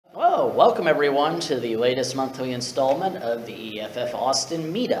Welcome everyone to the latest monthly installment of the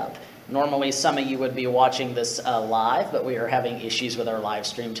EFF-Austin meetup. Normally some of you would be watching this live, but we are having issues with our live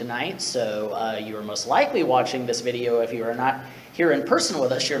stream tonight, so you are most likely watching this video. If you are not here in person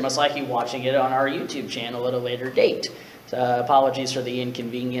with us, you're most likely watching it on our YouTube channel at a later date. Apologies for the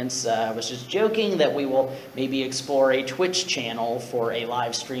inconvenience. I was just joking that we will maybe explore a Twitch channel for a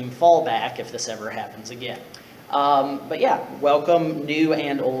live stream fallback if this ever happens again. But yeah, welcome new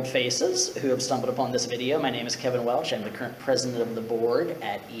and old faces who have stumbled upon this video. My name is Kevin Welch. I'm the current president of the board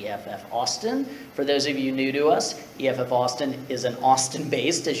at EFF-Austin. For those of you new to us, EFF-Austin is an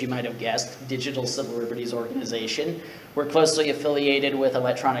Austin-based, as you might have guessed, digital civil liberties organization. We're closely affiliated with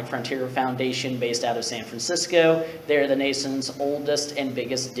Electronic Frontier Foundation based out of San Francisco. They're the nation's oldest and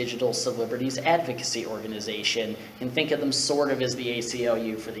biggest digital civil liberties advocacy organization. You can think of them sort of as the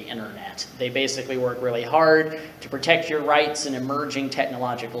ACLU for the internet. They basically work really hard to protect your rights in emerging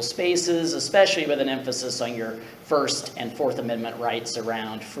technological spaces, especially with an emphasis on your First and Fourth Amendment rights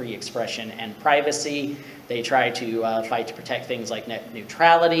around free expression and privacy. They try to fight to protect things like net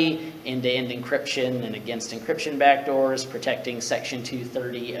neutrality, end-to-end encryption and against encryption backdoors, protecting Section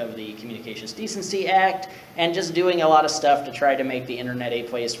 230 of the Communications Decency Act, and just doing a lot of stuff to try to make the internet a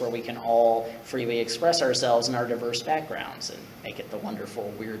place where we can all freely express ourselves in our diverse backgrounds and make it the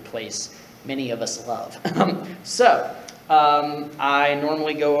wonderful, weird place many of us love. I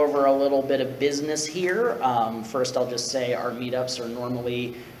normally go over a little bit of business here. First, I'll just say our meetups are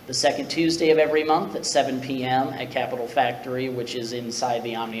normally the second Tuesday of every month at 7 p.m. at Capitol Factory, which is inside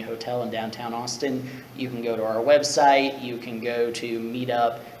the Omni Hotel in downtown Austin. You can go to our website, you can go to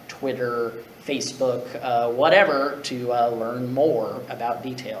Meetup, Twitter, Facebook, whatever, to learn more about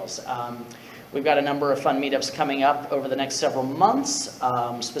details. We've got a number of fun meetups coming up over the next several months.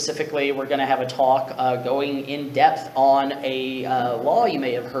 Specifically, we're going to have a talk going in depth on a law you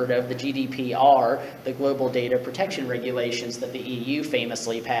may have heard of, the GDPR, the Global Data Protection Regulations that the EU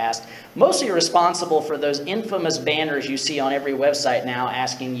famously passed, mostly responsible for those infamous banners you see on every website now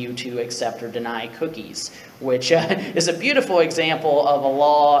asking you to accept or deny cookies, which is a beautiful example of a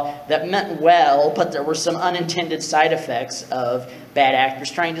law that meant well, but there were some unintended side effects of bad actors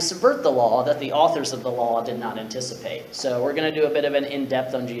trying to subvert the law that the authors of the law did not anticipate. So we're going to do a bit of an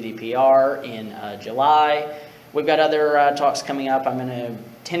in-depth on GDPR in July. We've got other talks coming up. I'm going to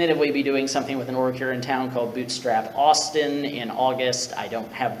tentatively be doing something with an org here in town called Bootstrap Austin in August. I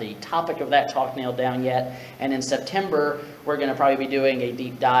don't have the topic of that talk nailed down yet. And in September, we're going to probably be doing a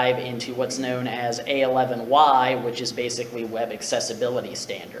deep dive into what's known as A11Y, which is basically web accessibility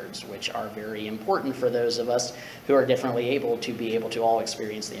standards, which are very important for those of us who are differently able to all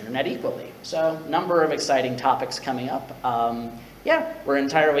experience the internet equally. So, number of exciting topics coming up. Yeah, we're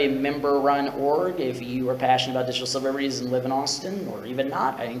entirely a member-run org. If you are passionate about digital civil liberties and live in Austin, or even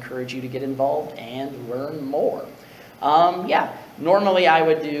not, I encourage you to get involved and learn more. Yeah, normally I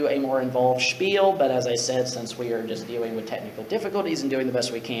would do a more involved spiel, but as I said, since we are just dealing with technical difficulties and doing the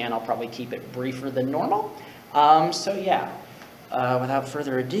best we can, I'll probably keep it briefer than normal. So yeah, without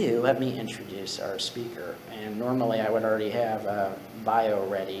further ado, let me introduce our speaker. And normally I would already have a bio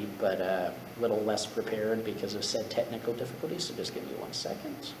ready, but a little less prepared because of said technical difficulties, so just give me 1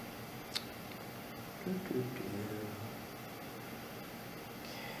 second. Come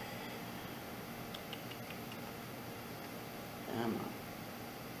on.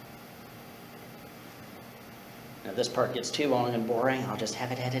 Now, if this part gets too long and boring, I'll just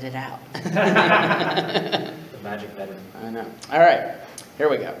have it edited out. The magic better. I know. All right, here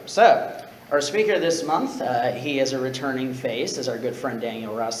we go. So, our speaker this month, he is a returning face, is our good friend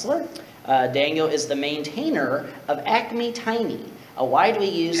Daniel Russler. Daniel is the maintainer of ACME Tiny, a widely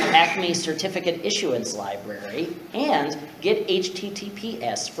used ACME certificate issuance library, and Get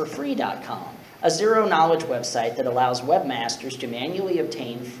HTTPS for free.com, a zero-knowledge website that allows webmasters to manually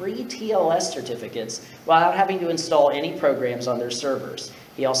obtain free TLS certificates without having to install any programs on their servers.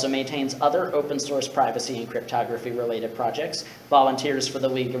 He also maintains other open-source privacy and cryptography-related projects, volunteers for the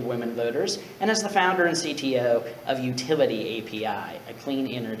League of Women Voters, and is the founder and CTO of Utility API, a clean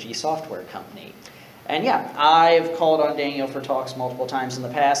energy software company. And yeah, I've called on Daniel for talks multiple times in the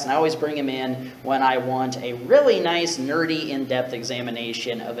past, and I always bring him in when I want a really nice, nerdy, in-depth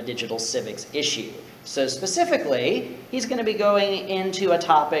examination of a digital civics issue. So specifically, he's going to be going into a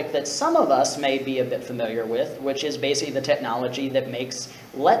topic that some of us may be a bit familiar with, which is basically the technology that makes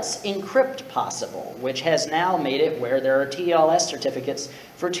Let's Encrypt possible, which has now made it where there are TLS certificates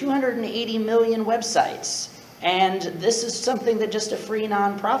for 280 million websites. And this is something that just a free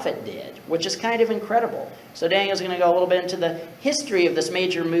nonprofit did, which is kind of incredible. So Daniel's going to go a little bit into the history of this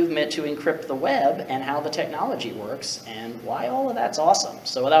major movement to encrypt the web and how the technology works and why all of that's awesome.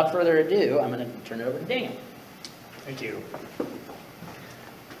 So without further ado, I'm going to turn it over to Daniel. Thank you.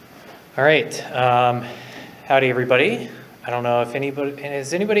 All right. Howdy, everybody. I don't know if anybody,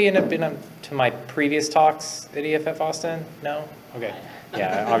 has anybody been to my previous talks at EFF-Austin? No? Okay.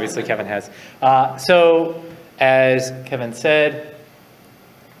 Yeah, obviously Kevin has. So, as Kevin said,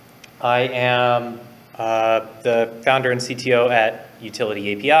 I am the founder and CTO at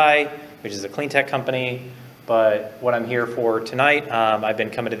Utility API, which is a clean tech company. But what I'm here for tonight, I've been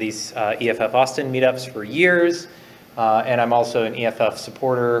coming to these EFF-Austin meetups for years, and I'm also an EFF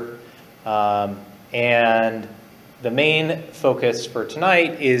supporter. And the main focus for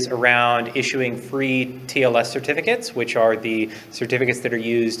tonight is around issuing free TLS certificates, which are the certificates that are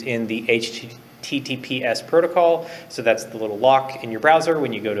used in the HTTPS protocol. So that's the little lock in your browser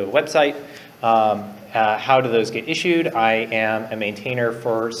when you go to a website. How do those get issued? I am a maintainer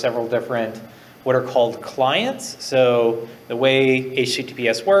for several different what are called clients. So the way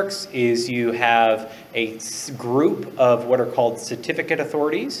HTTPS works is you have a group of what are called certificate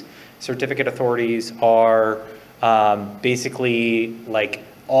authorities. Certificate authorities are basically like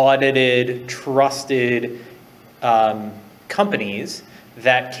audited, trusted companies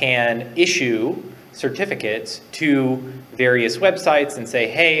that can issue certificates to various websites and say,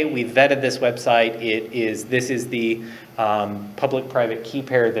 hey, we vetted this website. This is the public-private key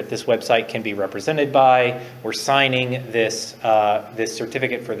pair that this website can be represented by. We're signing this this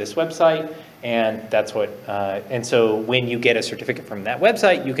certificate for this website, and that's what. And so when you get a certificate from that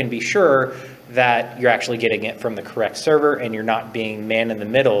website, you can be sure that you're actually getting it from the correct server, and you're not being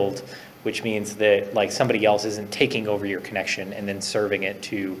man-in-the-middled, which means that like somebody else isn't taking over your connection and then serving it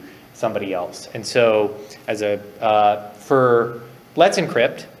to somebody else. And so as for Let's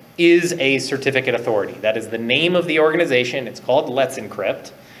Encrypt is a certificate authority. That is the name of the organization. It's called Let's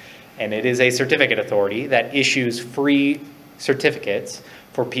Encrypt, and it is a certificate authority that issues free certificates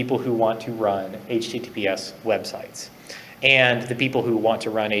for people who want to run HTTPS websites. And the people who want to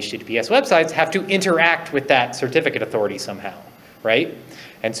run HTTPS websites have to interact with that certificate authority somehow, right?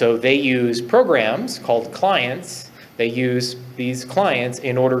 And so they use programs called clients. They use these clients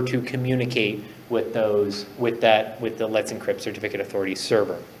in order to communicate with those, with the Let's Encrypt certificate authority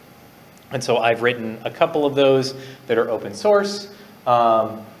server. And so I've written a couple of those that are open source.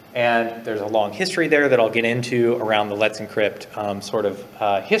 And there's a long history there that I'll get into around the Let's Encrypt sort of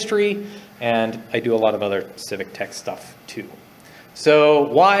history. And I do a lot of other civic tech stuff too. So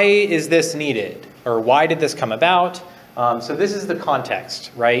why is this needed? Or why did this come about? So this is the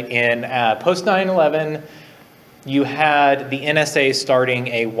context, right? In post 9/11, you had the NSA starting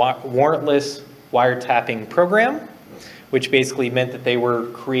a warrantless wiretapping program, which basically meant that they were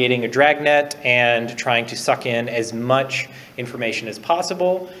creating a dragnet and trying to suck in as much information as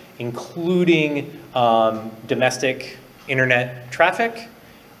possible, including domestic internet traffic.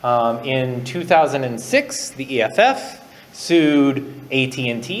 In 2006, the EFF sued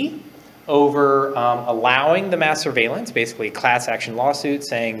AT&T over allowing the mass surveillance, basically a class action lawsuit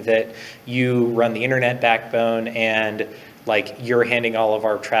saying that you run the internet backbone and like you're handing all of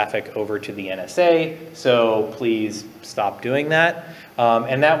our traffic over to the NSA, so please stop doing that.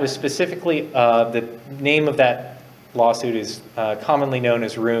 And that was specifically, the name of that lawsuit is commonly known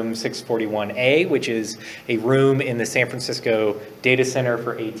as Room 641A, which is a room in the San Francisco data center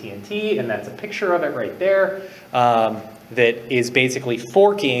for AT&T, and that's a picture of it right there, that is basically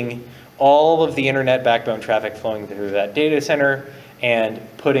forking all of the internet backbone traffic flowing through that data center and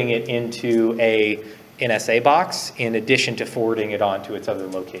putting it into a NSA box in addition to forwarding it on to its other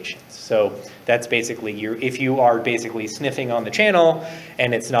locations. So that's basically if you are basically sniffing on the channel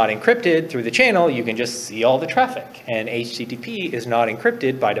and it's not encrypted through the channel, you can just see all the traffic, and HTTP is not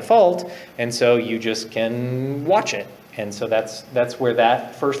encrypted by default, and so you just can watch it. And so that's where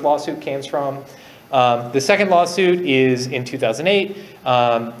that first lawsuit came from. The second lawsuit is in 2008.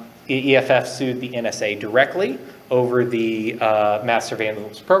 EFF sued the NSA directly over the mass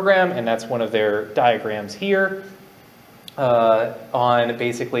surveillance program, and that's one of their diagrams here on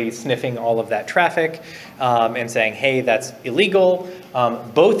basically sniffing all of that traffic and saying, hey, that's illegal.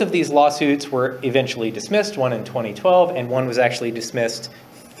 Both of these lawsuits were eventually dismissed, one in 2012, and one was actually dismissed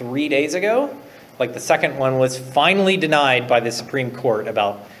 3 days ago. Like the second one was finally denied by the Supreme Court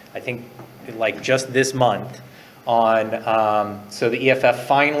about, I think, like just this month. So the EFF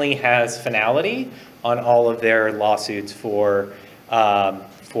finally has finality on all of their lawsuits for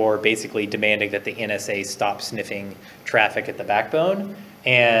basically demanding that the NSA stop sniffing traffic at the backbone.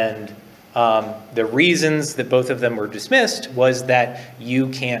 And The reasons that both of them were dismissed was that you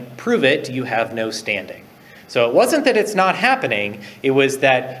can't prove it, you have no standing. So it wasn't that it's not happening, it was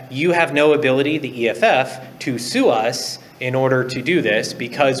that you have no ability, the EFF, to sue us in order to do this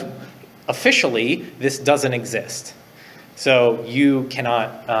because officially this doesn't exist. So you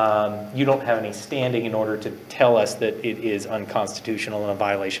cannot, you don't have any standing in order to tell us that it is unconstitutional and a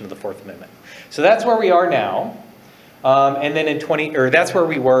violation of the Fourth Amendment. So that's where we are now. And then that's where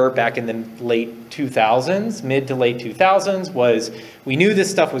we were back in the late 2000s, mid to late 2000s, was we knew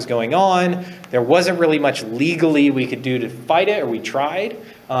this stuff was going on. There wasn't really much legally we could do to fight it, or we tried.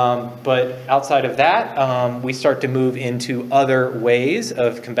 But outside of that, we start to move into other ways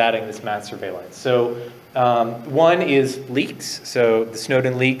of combating this mass surveillance. So one is leaks. So the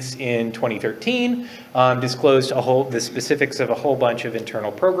Snowden leaks in 2013 disclosed the specifics of a whole bunch of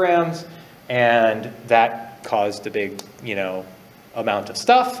internal programs, and that caused a big, amount of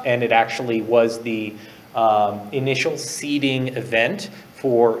stuff, and it actually was the initial seeding event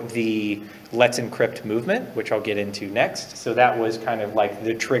for the Let's Encrypt movement, which I'll get into next. So that was kind of like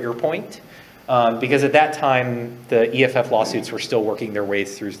the trigger point, because at that time, the EFF lawsuits were still working their way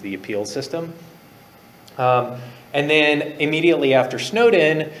through the appeals system. And then immediately after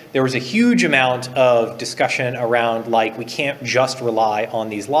Snowden, there was a huge amount of discussion around, like, we can't just rely on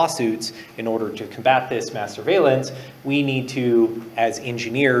these lawsuits in order to combat this mass surveillance. We need to, as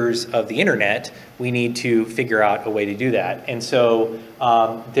engineers of the internet, we need to figure out a way to do that. And so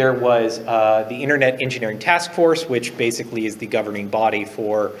there was the Internet Engineering Task Force, which basically is the governing body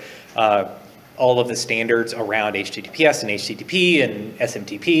for all of the standards around HTTPS and HTTP and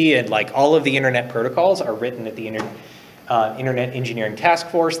SMTP, and like all of the internet protocols are written at the Internet Engineering Task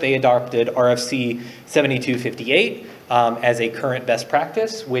Force. They adopted RFC 7258 as a current best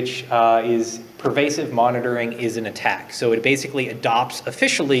practice, which is pervasive monitoring is an attack. So it basically adopts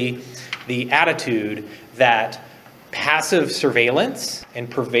officially the attitude that passive surveillance and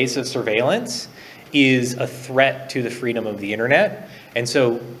pervasive surveillance is a threat to the freedom of the internet. And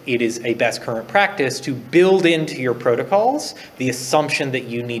so it is a best current practice to build into your protocols the assumption that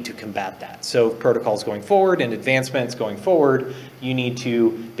you need to combat that. So protocols going forward and advancements going forward, you need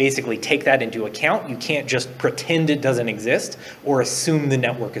to basically take that into account. You can't just pretend it doesn't exist or assume the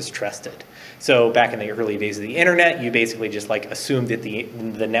network is trusted. So back in the early days of the internet, you basically just like assumed that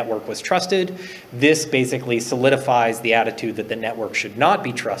the network was trusted. This basically solidifies the attitude that the network should not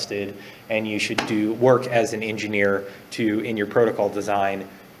be trusted, and you should do work as an engineer in your protocol design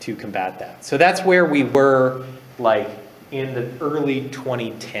to combat that. So that's where we were like in the early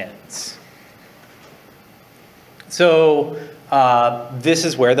 2010s. So this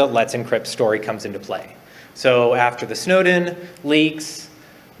is where the Let's Encrypt story comes into play. So after the Snowden leaks,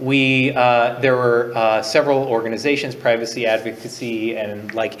 there were several organizations, privacy advocacy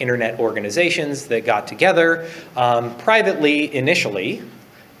and like internet organizations that got together privately initially,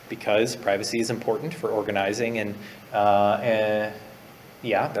 because privacy is important for organizing, and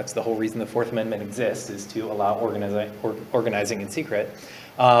yeah, that's the whole reason the Fourth Amendment exists, is to allow organizing in secret.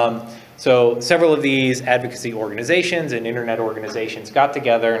 So several of these advocacy organizations and internet organizations got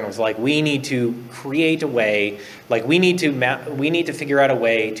together and was like, we need to create a way, like we need to figure out a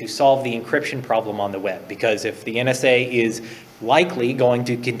way to solve the encryption problem on the web, because if the NSA is likely going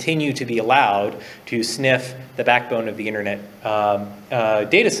to continue to be allowed to sniff the backbone of the internet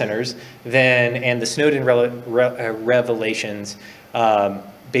data centers, then, and the Snowden revelations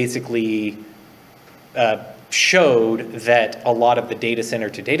basically showed that a lot of the data center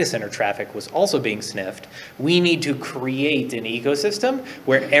to data center traffic was also being sniffed, we need to create an ecosystem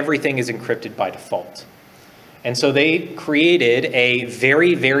where everything is encrypted by default. And so they created a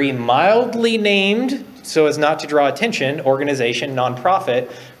very, very mildly named, so as not to draw attention, organization, nonprofit,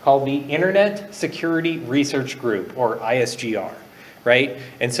 called the Internet Security Research Group, or ISGR. Right?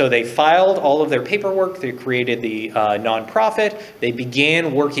 And so they filed all of their paperwork, they created the nonprofit, they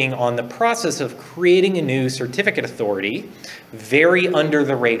began working on the process of creating a new certificate authority, very under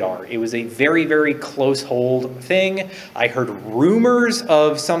the radar. It was a very, very close hold thing. I heard rumors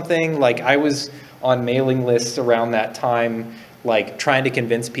of something, like I was on mailing lists around that time, like trying to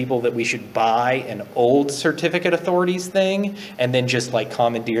convince people that we should buy an old certificate authorities thing and then just like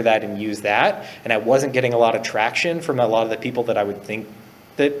commandeer that and use that. And I wasn't getting a lot of traction from a lot of the people that I would think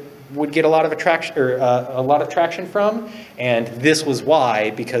that would get a lot of attraction, or a lot of traction from. And this was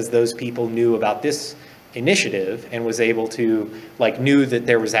why, because those people knew about this initiative and was able to, like, knew that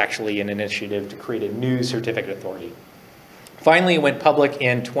there was actually an initiative to create a new certificate authority. Finally, it went public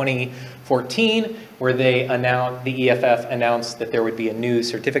in 2014, where they announced, the EFF announced that there would be a new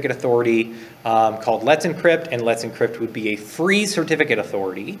certificate authority called Let's Encrypt, and Let's Encrypt would be a free certificate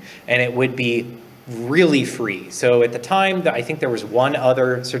authority, and it would be really free. So at the time, I think there was one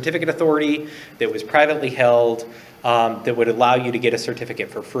other certificate authority that was privately held that would allow you to get a certificate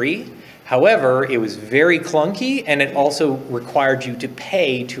for free. However, it was very clunky, and it also required you to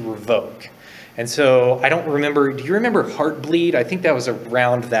pay to revoke. And so I don't remember, do you remember Heartbleed? I think that was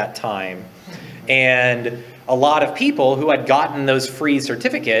around that time. And a lot of people who had gotten those free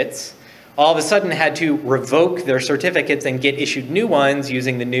certificates all of a sudden had to revoke their certificates and get issued new ones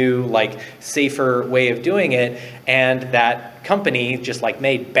using the new, like, safer way of doing it. And that company just like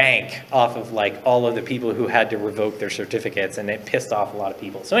made bank off of like all of the people who had to revoke their certificates, and it pissed off a lot of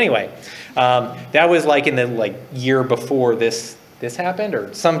people. So anyway, that was like in the year before this happened,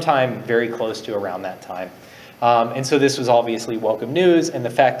 or sometime very close to around that time. And so this was obviously welcome news, and the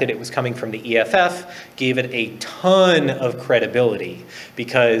fact that it was coming from the EFF gave it a ton of credibility,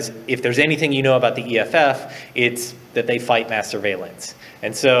 because if there's anything you know about the EFF, it's that they fight mass surveillance.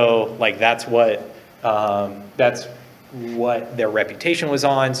 And so like that's what their reputation was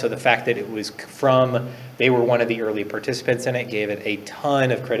on. So the fact that it was they were one of the early participants in it gave it a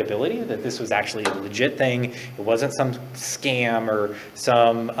ton of credibility that this was actually a legit thing. It wasn't some scam or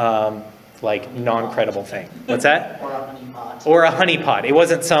some like non-credible thing. What's that? Or a honeypot. Or a honeypot. It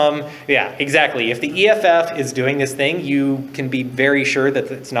wasn't some, yeah, exactly. If the EFF is doing this thing, you can be very sure that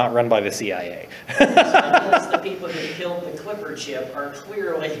it's not run by the CIA. Unless the people who killed the Clipper chip are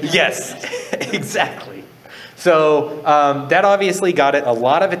clearly... Yes, exactly. So that obviously got it a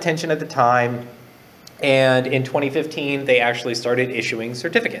lot of attention at the time. And in 2015, they actually started issuing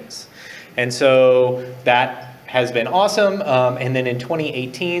certificates. And so that has been awesome. And then in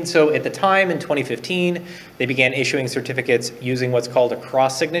 2018, so at the time in 2015, they began issuing certificates using what's called a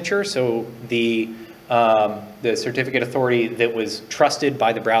cross signature. So the certificate authority that was trusted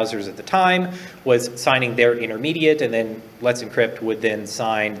by the browsers at the time was signing their intermediate, and then Let's Encrypt would then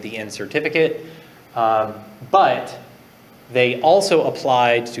sign the end certificate. But they also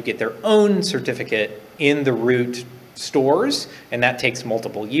applied to get their own certificate in the root stores, and that takes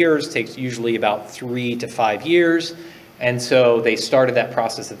multiple years, takes usually about 3 to 5 years. And so they started that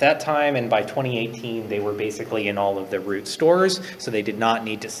process at that time, and by 2018 they were basically in all of the root stores, so they did not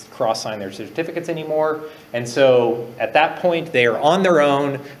need to cross-sign their certificates anymore. And so at that point they are on their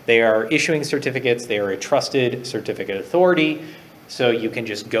own, they are issuing certificates, they are a trusted certificate authority. So you can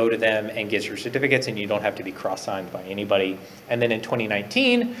just go to them and get your certificates, and you don't have to be cross-signed by anybody. And then in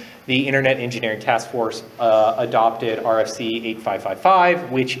 2019, the Internet Engineering Task Force adopted RFC 8555,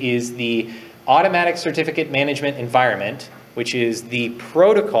 which is the Automatic Certificate Management Environment, which is the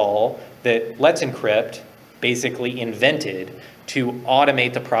protocol that Let's Encrypt basically invented to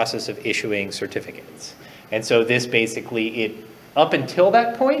automate the process of issuing certificates. And so this basically, up until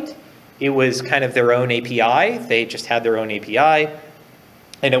that point, it was kind of their own API. They just had their own API,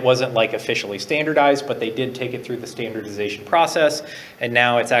 and it wasn't like officially standardized, but they did take it through the standardization process, and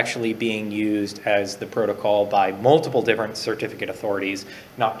now it's actually being used as the protocol by multiple different certificate authorities,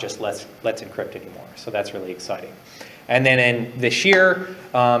 not just Let's Encrypt anymore. So that's really exciting. And then in this year,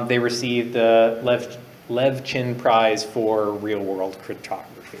 they received the Lev Chin Prize for real-world cryptography.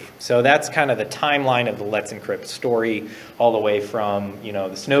 So that's kind of the timeline of the Let's Encrypt story, all the way from, you know,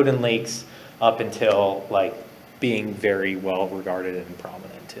 the Snowden leaks up until like being very well regarded and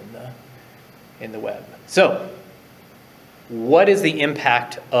prominent in the web. So what is the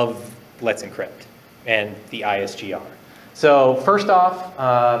impact of Let's Encrypt and the ISGR? So first off,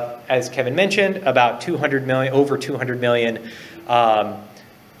 as Kevin mentioned, about 200 million, over 200 million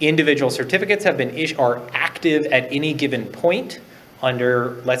individual certificates are active at any given point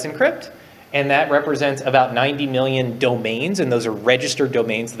under Let's Encrypt, and that represents about 90 million domains, and those are registered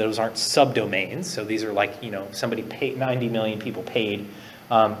domains. Those aren't subdomains. So these are like, you know, somebody paid, 90 million people paid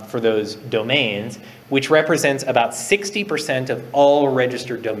for those domains, which represents about 60% of all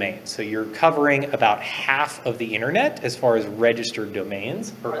registered domains. So you're covering about half of the internet as far as registered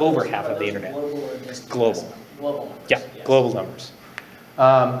domains, or over half of the internet. Global or just Global. Global numbers. Yeah, yes. global numbers.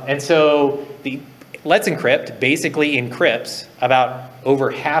 And so the Let's Encrypt basically encrypts about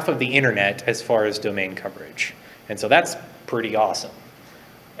over half of the internet as far as domain coverage. And so that's pretty awesome.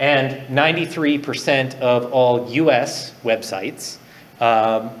 And 93% of all US websites,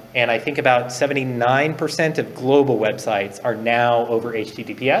 and I think about 79% of global websites are now over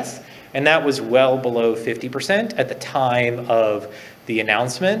HTTPS. And that was well below 50% at the time of the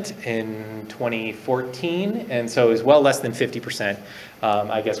announcement in 2014. And so it was well less than 50%,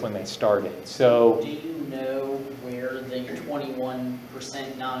 I guess, when they started. So do you know where everywhere, the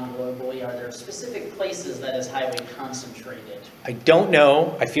 21% non-globally, are there specific places that is highly concentrated? I don't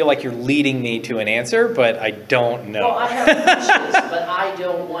know. I feel like you're leading me to an answer, but I don't know. Well, I have questions, but I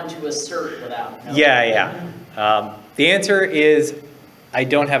don't want to assert without knowing. Yeah. The answer is, I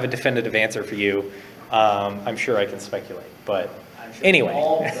don't have a definitive answer for you. I'm sure I can speculate, but I'm sure anyway.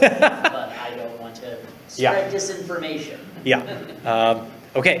 All good, but I don't want to spread disinformation. Yeah.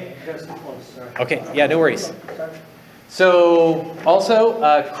 Okay. Okay. Yeah, no worries. So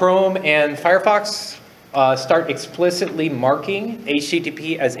also, Chrome and Firefox start explicitly marking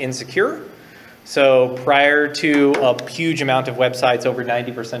HTTP as insecure. So prior to a huge amount of websites, over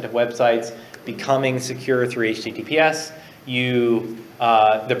 90% of websites becoming secure through HTTPS,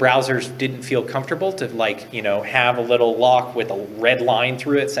 the browsers didn't feel comfortable to have a little lock with a red line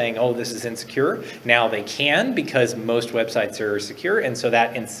through it saying, oh, this is insecure. Now they can, because most websites are secure, and so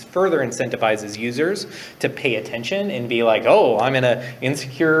that further incentivizes users to pay attention and be like, oh, I'm on an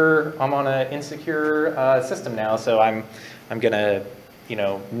insecure system now, so I'm gonna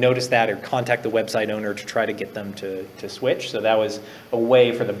notice that or contact the website owner to try to get them to switch. So that was a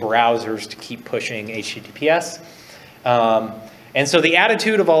way for the browsers to keep pushing HTTPS. And so the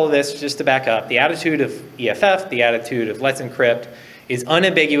attitude of all of this, just to back up, the attitude of EFF, the attitude of Let's Encrypt is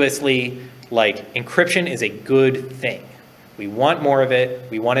unambiguously like encryption is a good thing. We want more of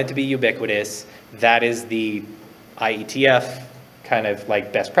it. We want it to be ubiquitous. That is the IETF kind of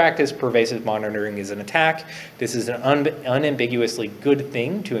like best practice. Pervasive monitoring is an attack. This is an unambiguously good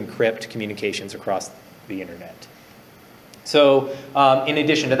thing to encrypt communications across the internet. So in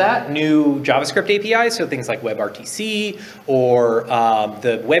addition to that, new JavaScript APIs, so things like WebRTC or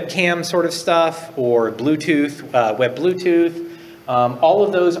the webcam sort of stuff, or Bluetooth, Web Bluetooth, all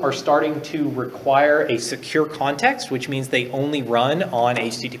of those are starting to require a secure context, which means they only run on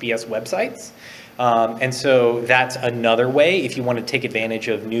HTTPS websites. And so that's another way, if you want to take advantage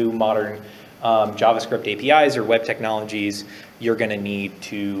of new modern JavaScript APIs or web technologies, you're going to need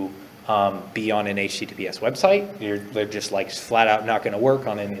to be on an HTTPS website. They're just like flat out not going to work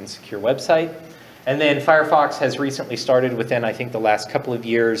on an insecure website. And then Firefox has recently started within, I think, the last couple of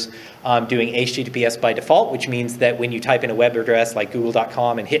years doing HTTPS by default, which means that when you type in a web address like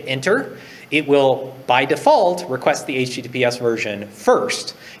google.com and hit enter, it will, by default, request the HTTPS version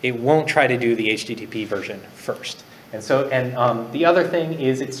first. It won't try to do the HTTP version first. And so, the other thing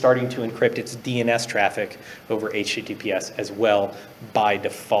is it's starting to encrypt its DNS traffic over HTTPS as well by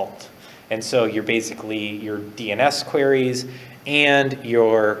default. And so you're basically, your DNS queries and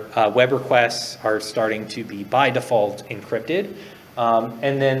your web requests are starting to be by default encrypted.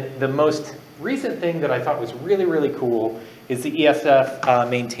 And then the most recent thing that I thought was really, really cool is the EFF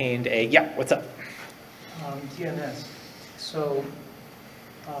maintained a, yeah, what's up? DNS. So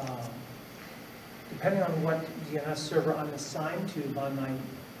depending on what DNS server I'm assigned to by my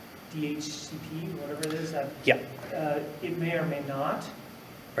DHCP, whatever it is, that it may or may not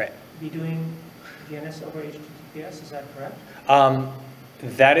be doing DNS over HTTPS. Is that correct?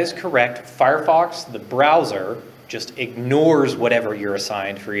 That is correct. Firefox, the browser, just ignores whatever you're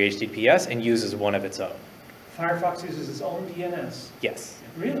assigned for HTTPS and uses one of its own. Firefox uses its own DNS? Yes.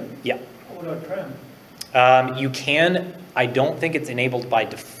 Really? Yeah. What about Chrome? You can, I don't think it's enabled by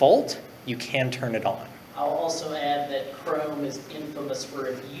default. You can turn it on. I'll also add that Chrome is infamous for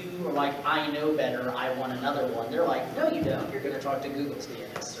if you are like, I know better, I want another one. They're like, no, you don't. You're going to talk to Google's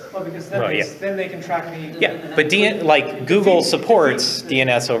DNS server. Well, because then, then they can track me. Yeah, but Google supports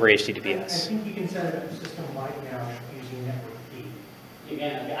DNS over HTTPS. I think you can set it up system-wide now using network key. You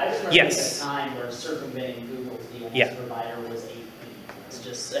can. Okay. I just remember a time where circumventing Google's DNS provider was a let's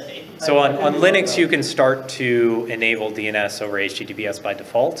just say. So on Linux, you can start to enable DNS over HTTPS by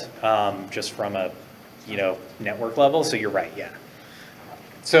default, just from a network level. So you're right, yeah.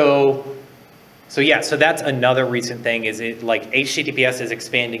 So that's another recent thing. Is it like HTTPS is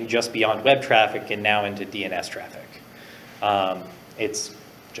expanding just beyond web traffic and now into DNS traffic. It's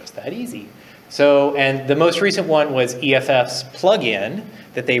just that easy. So, and the most recent one was EFF's plugin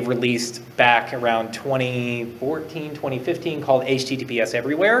that they released back around 2014, 2015 called HTTPS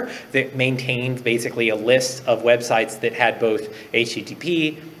Everywhere, that maintained basically a list of websites that had both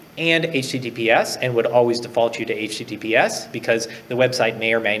HTTP and HTTPS and would always default you to HTTPS because the website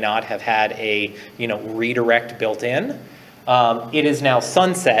may or may not have had a redirect built in. It is now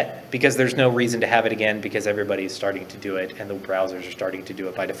sunset because there's no reason to have it again because everybody's starting to do it and the browsers are starting to do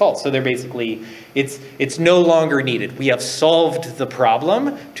it by default. So they're basically, it's no longer needed. We have solved the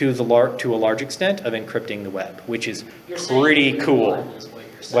problem to a large extent of encrypting the web, which is pretty cool.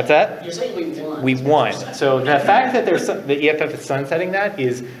 What's that? You're saying we won. We won. So the fact that the EFF is sunsetting that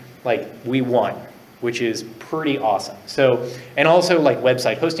is like, we won. which is pretty awesome. So, and also like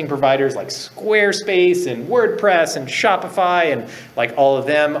website hosting providers like Squarespace and WordPress and Shopify, and like all of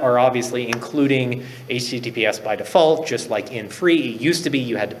them are obviously including HTTPS by default, just like in free. It used to be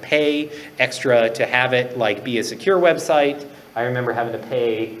you had to pay extra to have it like be a secure website. I remember having to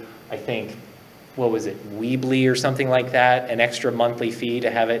pay, I think, what was it, Weebly or something like that, an extra monthly fee to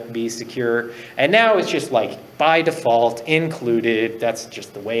have it be secure. And now it's just like by default included, that's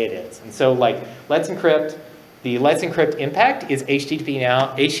just the way it is. And so like Let's Encrypt, the Let's Encrypt impact is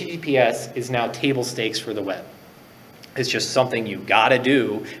HTTPS is now table stakes for the web. It's just something you gotta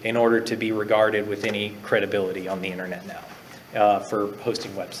do in order to be regarded with any credibility on the internet now for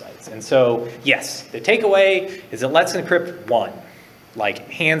hosting websites. And so yes, the takeaway is that Let's Encrypt won. Like,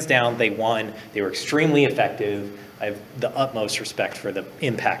 hands down, they won. They were extremely effective. I have the utmost respect for the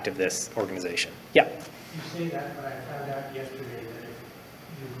impact of this organization. Yeah? You say that, but I found out yesterday that if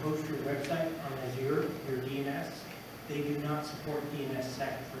you host your website on Azure, your DNS, they do not support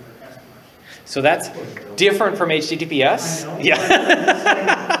DNSSEC for their customers. So that's different from HTTPS? I know.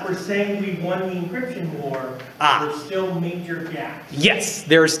 Yeah. We're saying we won the encryption war. There's still major gaps. Yes,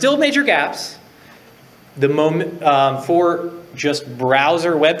 there are still major gaps. The moment for just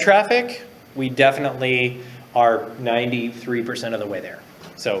browser web traffic, we definitely are 93% of the way there.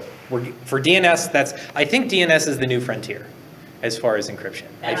 So for DNS, I think DNS is the new frontier as far as encryption.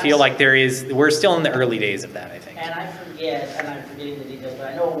 I feel like we're still in the early days of that, I think. And I'm forgetting the details,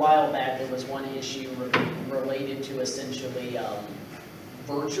 but I know a while back there was one issue related to essentially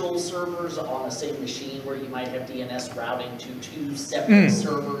virtual servers on the same machine where you might have DNS routing to two separate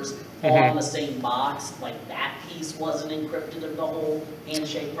servers on the same box. Like that piece wasn't encrypted of the whole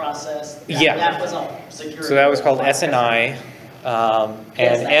handshake process. That was a security. So that was called SNI. And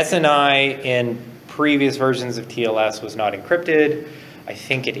SNI in previous versions of TLS was not encrypted. I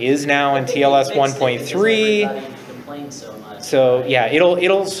think it is now in TLS 1.3. So yeah,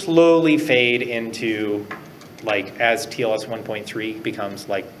 it'll slowly fade into, like, as TLS 1.3 becomes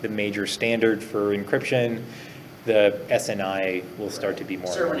like the major standard for encryption, the SNI will start to be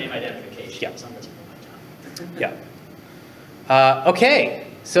more. Server name identification. Yeah. Yeah. Okay.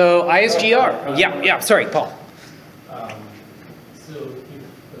 So ISGR. Sorry, Paul. So if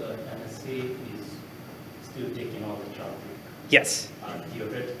the NSA is still taking all the traffic, Yes.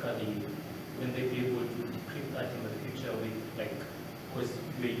 theoretically, when they be able to decrypt that in the future with, like, because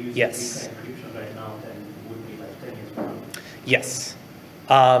we're using Yes. encryption right now, then it would be like 10 years from now. Yes.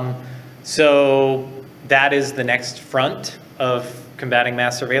 So that is the next front of combating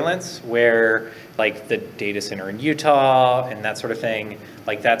mass surveillance, where like the data center in Utah and that sort of thing,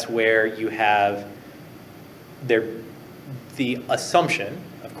 like that's where you have the assumption,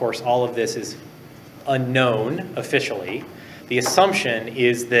 of course, all of this is unknown officially. The assumption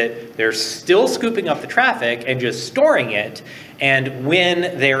is that they're still scooping up the traffic and just storing it, and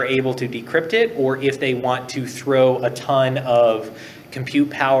when they're able to decrypt it, or if they want to throw a ton of compute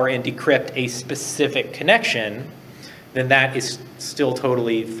power and decrypt a specific connection, then that is still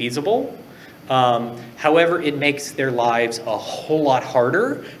totally feasible. However, it makes their lives a whole lot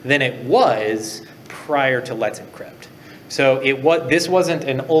harder than it was prior to Let's Encrypt. So this wasn't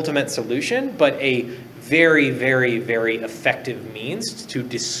an ultimate solution, but a very, very, very effective means to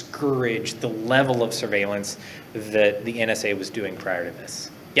discourage the level of surveillance that the NSA was doing prior to this.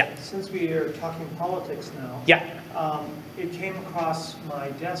 Yeah. Since we are talking politics now. Yeah. It came across my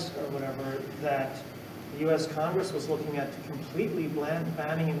desk or whatever that the U.S. Congress was looking at completely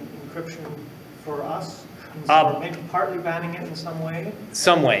banning encryption for us, or maybe partly banning it in some way.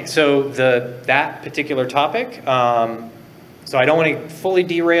 Some way. So that particular topic, so I don't want to fully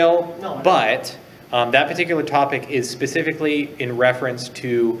derail, but that particular topic is specifically in reference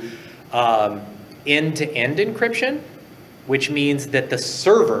to end-to-end encryption, which means that the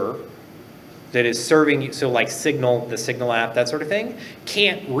server that is serving you, so like Signal, the Signal app, that sort of thing,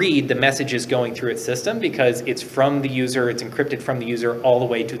 can't read the messages going through its system because it's from the user, it's encrypted from the user all the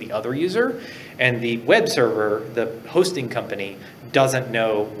way to the other user. And the web server, the hosting company, doesn't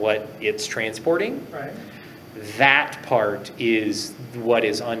know what it's transporting. Right. That part is what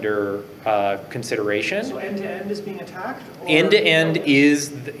is under consideration. So end-to-end is being attacked? End-to-end is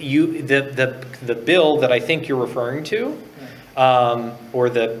the bill that I think you're referring to, or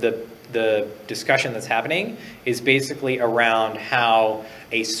the discussion that's happening is basically around how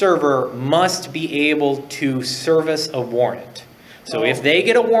a server must be able to service a warrant. So if they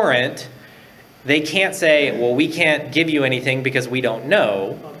get a warrant, they can't say, well, we can't give you anything because we don't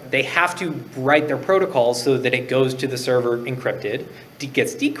know. They have to write their protocols so that it goes to the server encrypted,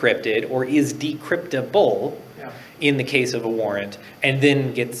 gets decrypted, or is decryptable in the case of a warrant, and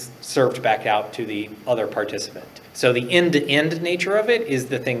then gets served back out to the other participant. So the end-to-end nature of it is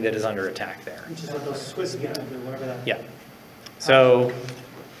the thing that is under attack there. Which is what those Swiss get to do, whatever that. Yeah. So,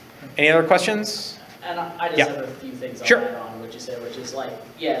 any other questions? And I just Yeah. have a few things I'll Sure. add on what you said, which is like,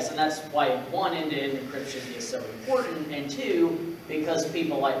 yes, and that's why one, end-to-end encryption is so important, and two, because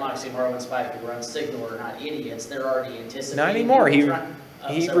people like Moxie Harlow and Spike who run Signal are not idiots, they're already anticipating. Not anymore. He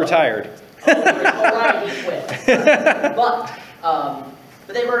so retired. Oh, right, he quit.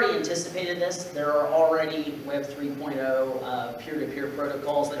 But they've already anticipated this. There are already Web 3.0 peer-to-peer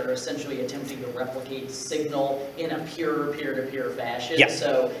protocols that are essentially attempting to replicate Signal in a pure peer-to-peer fashion. Yeah.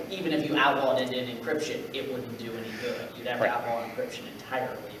 So even if you outlawed end-to-end encryption, it wouldn't do any good. You'd have to Right. outlaw encryption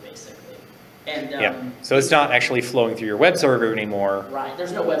entirely, basically. And Yeah. So it's not actually flowing through your web server anymore. right,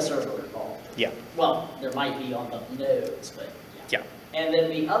 there's no web server involved. Yeah. Well, there might be on the nodes, but yeah. Yeah. And then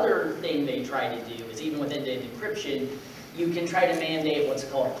the other thing they try to do is even with end-to-end encryption, you can try to mandate what's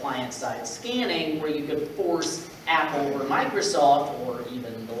called client-side scanning, where you could force Apple or Microsoft or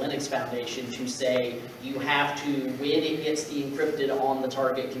even the Linux Foundation to say you have to, when it gets the encrypted on the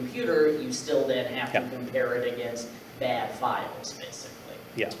target computer, you still then have to compare it against bad files, basically.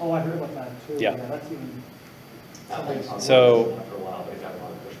 Yeah. Oh, I heard about that too. Yeah. That's even. So. For a while, they've got a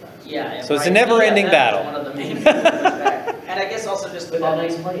lot of pushback. Yeah. So it's a never-ending battle. One of the main pushback. And I guess also just With all they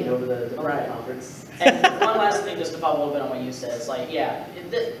explained over the Right. conference. And one last thing, just to follow a little bit on what you said, it's like, yeah,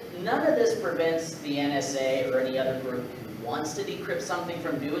 none of this prevents the NSA or any other group who wants to decrypt something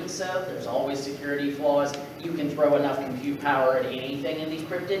from doing so. There's always security flaws. You can throw enough compute power at anything and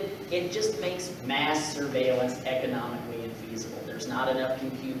decrypt it. It just makes mass surveillance economically infeasible. There's not enough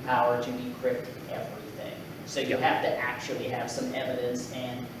compute power to decrypt everything. So you have to actually have some evidence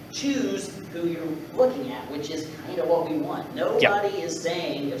and choose who you're looking at, which is kind of what we want. Nobody is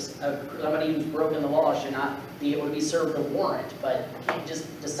saying if somebody who's broken the law should not be able to be served a warrant, but you can't just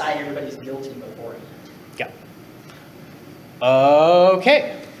decide everybody's guilty beforehand. Yeah.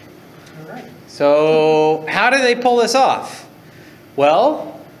 Okay. All right. So how do they pull this off?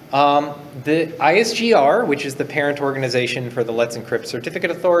 Well, the ISGR, which is the parent organization for the Let's Encrypt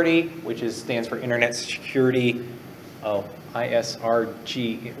Certificate Authority, which stands for Internet Security,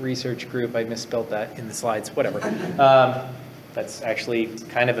 ISRG Research Group. I misspelled that in the slides, whatever. That's actually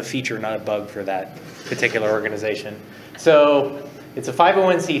kind of a feature, not a bug for that particular organization. So it's a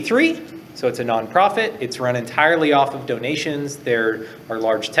 501c3, so it's a nonprofit. It's run entirely off of donations. There are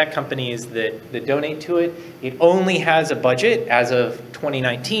large tech companies that donate to it. It only has a budget as of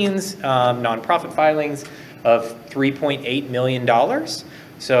 2019's nonprofit filings of $3.8 million.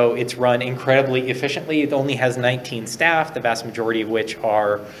 So it's run incredibly efficiently. It only has 19 staff, the vast majority of which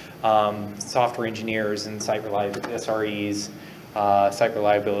are software engineers and site SREs, site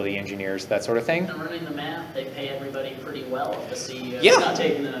reliability engineers, that sort of thing. And running the math, they pay everybody pretty well if the CEO Yeah. is not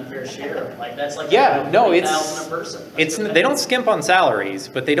taking an unfair share. Like that's like $40,000 a person. It's they don't skimp on salaries,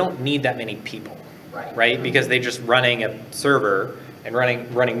 but they don't need that many people, right? Because they're just running a server and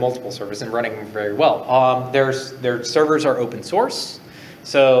running multiple servers and running them very well. Their servers are open source.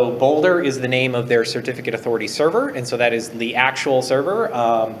 So Boulder is the name of their certificate authority server, and so that is the actual server.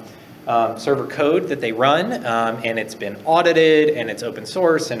 Server code that they run, and it's been audited, and it's open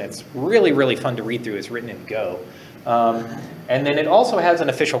source, and it's really, really fun to read through. It's written in Go. And then it also has an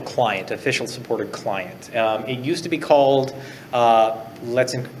official client, official supported client. It used to be called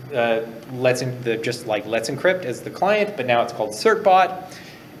Let's Encrypt as the client, but now it's called CertBot,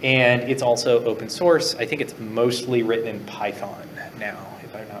 and it's also open source. I think it's mostly written in Python now,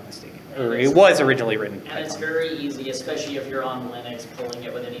 if I'm not mistaken. Or it was originally written in Python. And it's very easy, especially if you're on Linux, pulling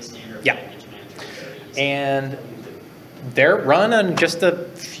it with any standard package manager is very easy. And they're run on just a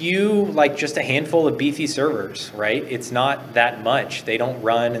few, like just a handful of beefy servers, right? It's not that much. They don't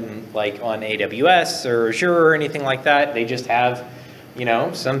run on AWS or Azure or anything like that. They just have,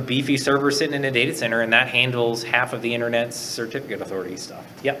 some beefy server sitting in a data center, and that handles half of the internet's certificate authority stuff.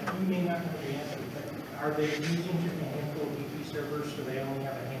 Yep. You may not know the answer, but are they using just a handful of BP servers so they only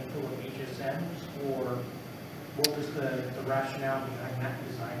have a handful of HSMs, or what was the rationale behind that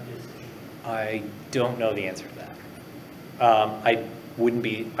design decision? I don't know the answer to that. I wouldn't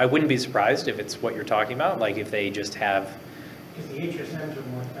be surprised if it's what you're talking about, like if they just have. Because the HSMs are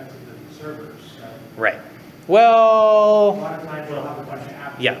more expensive than the servers. So Right. Well. a lot of times they'll have a bunch of an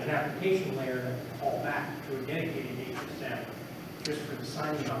application layer that can call back to a dedicated HSM just for the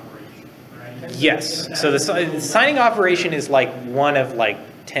signing operation, right? Yes. So the signing operation is like one of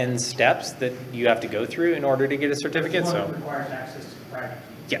 10 steps that you have to go through in order to get a certificate. One So that requires access to the private key.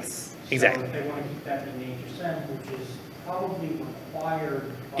 yes, exactly. So if they want to keep that in the HSM, which is probably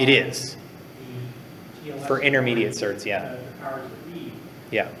required by It is. the TLS. For intermediate certs, yeah. The powers that be.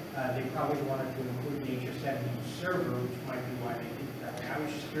 Yeah. They probably wanted to include the HSM in each server, which might be why they did that. I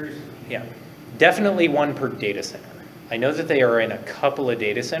was just curious. Yeah. Definitely one per data center. I know that they are in a couple of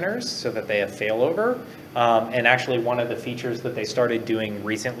data centers so that they have failover. And actually one of the features that they started doing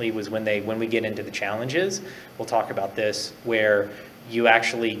recently was when we get into the challenges, we'll talk about this, where you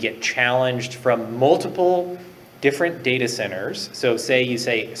actually get challenged from multiple different data centers. So say you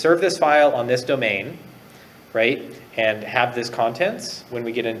say, serve this file on this domain, right? And have this contents when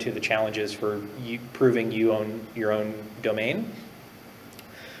we get into the challenges for you proving you own your own domain.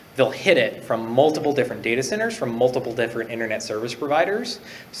 They'll hit it from multiple different data centers, from multiple different internet service providers,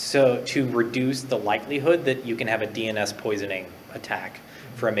 so to reduce the likelihood that you can have a DNS poisoning attack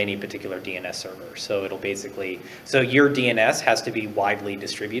from any particular DNS server. So it'll basically, so your DNS has to be widely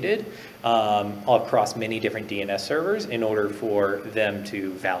distributed across many different DNS servers in order for them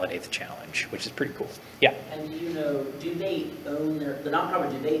to validate the challenge, which is pretty cool. Yeah. And do you know, do they own the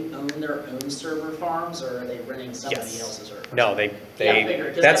nonprofit, do they own their own server farms, or are they renting somebody else's server? No, they Yeah, I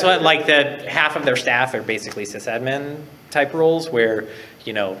figured, 'cause that's I what, figured- like half of their staff are basically sysadmin type roles where,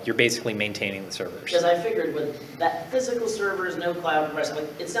 you know, you're basically maintaining the servers. Because I figured with that physical servers, no cloud compression, like,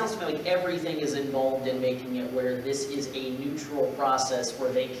 it sounds to me like everything is involved in making it where this is a neutral process where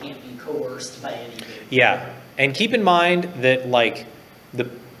they can't be coerced by anything. Yeah, and keep in mind that like the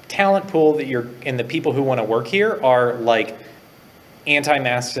talent pool that and the people who want to work here are like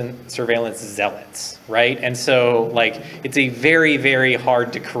anti-mass surveillance zealots, right? And so like it's a very, very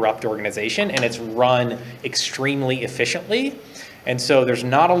hard to corrupt organization, and it's run extremely efficiently. And so there's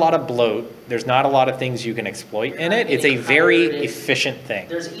not a lot of bloat. There's not a lot of things you can exploit in it. It's a very efficient thing.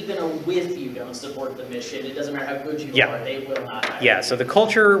 There's even a whiff you don't support the mission. It doesn't matter how good you are, they will not hire Yeah, you. so the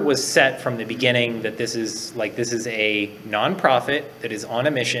culture was set from the beginning that this is a nonprofit that is on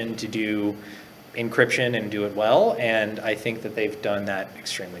a mission to do encryption and do it well. And I think that they've done that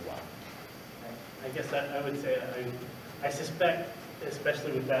extremely well. I guess I would say, I suspect,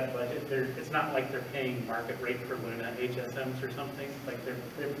 especially with that budget, it's not like they're paying market rate for Luna HSMs or something. Like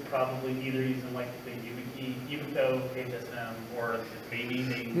they're probably either using like the Yubico HSM, or maybe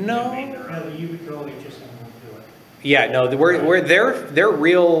they made their own. No, the Yubico HSM won't do it. Yeah, no, they're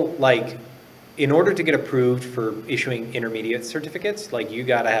real, like, in order to get approved for issuing intermediate certificates, like you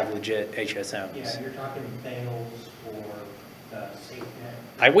gotta have legit HSMs. Yeah, you're talking Thales or SafeNet.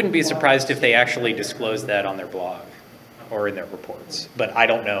 I wouldn't be surprised if they actually disclosed that on their blog or in their reports, but I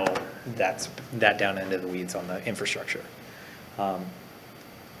don't know that down into the weeds on the infrastructure. But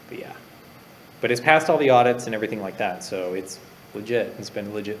yeah, but it's passed all the audits and everything like that, so it's legit. It's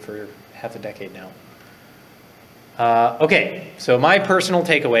been legit for half a decade now. Okay, so my personal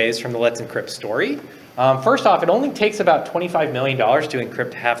takeaways from the Let's Encrypt story. First off, it only takes about $25 million to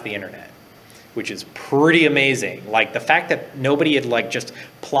encrypt half the internet, which is pretty amazing. Like the fact that nobody had like just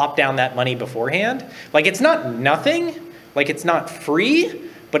plopped down that money beforehand, like it's not nothing, like it's not free,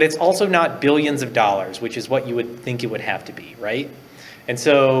 but it's also not billions of dollars, which is what you would think it would have to be, right? And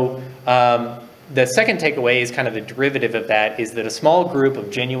so the second takeaway is kind of a derivative of that, is that a small group of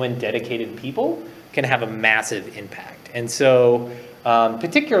genuine dedicated people can have a massive impact. And so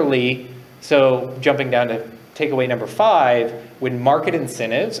particularly, so jumping down to takeaway number 5, when market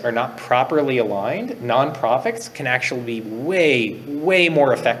incentives are not properly aligned, nonprofits can actually be way, way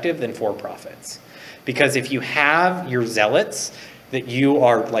more effective than for-profits. Because if you have your zealots that you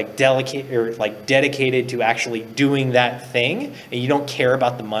are like dedicated to actually doing that thing, and you don't care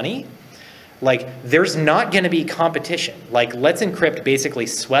about the money, like there's not going to be competition. Like Let's Encrypt basically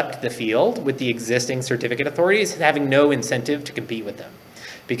swept the field with the existing certificate authorities, having no incentive to compete with them.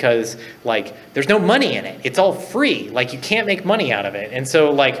 Because like there's no money in it. It's all free. Like you can't make money out of it. And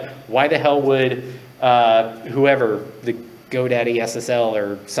so like why the hell would whoever, the GoDaddy SSL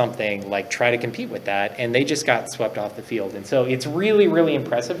or something, like try to compete with that? And they just got swept off the field. And so it's really, really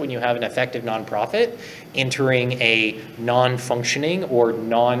impressive when you have an effective nonprofit entering a non-functioning or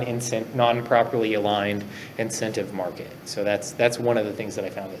non-properly aligned incentive market. So that's one of the things that I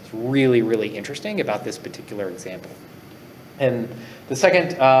found that's really, really interesting about this particular example. And the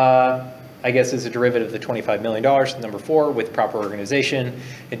second, I guess, is a derivative of the $25 million, number 4, with proper organization.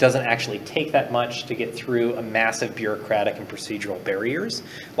 It doesn't actually take that much to get through a massive bureaucratic and procedural barriers.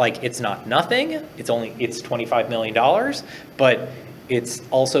 Like, it's not nothing, it's $25 million, but it's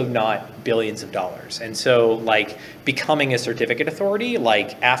also not billions of dollars. And so, like, becoming a certificate authority,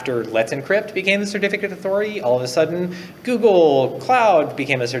 like after Let's Encrypt became the certificate authority, all of a sudden Google Cloud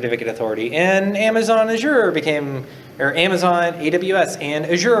became a certificate authority, and Amazon Azure became, or Amazon, AWS, and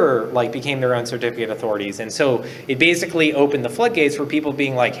Azure like became their own certificate authorities. And so it basically opened the floodgates for people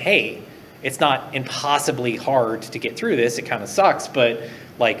being like, hey, it's not impossibly hard to get through this. It kind of sucks, but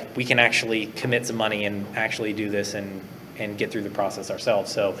like we can actually commit some money and actually do this and get through the process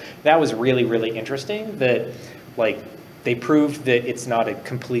ourselves. So that was really, really interesting that like they proved that it's not a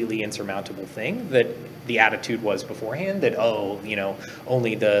completely insurmountable thing, that the attitude was beforehand that, oh, you know,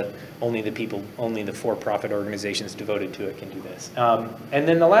 only the people, only the for-profit organizations devoted to it can do this. And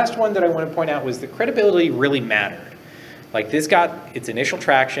then the last one that I want to point out was the credibility really mattered. Like this got its initial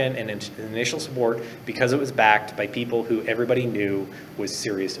traction and its initial support because it was backed by people who everybody knew was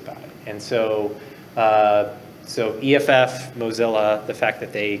serious about it. And so, so EFF, Mozilla, the fact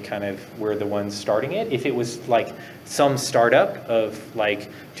that they kind of were the ones starting it, if it was like some startup of like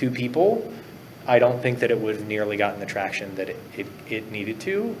 2 people, I don't think that it would have nearly gotten the traction that it needed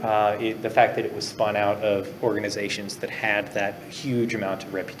to. The fact that it was spun out of organizations that had that huge amount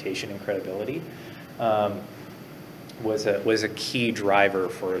of reputation and credibility was a key driver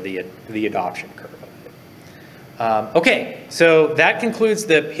for the adoption curve of it. Okay, so that concludes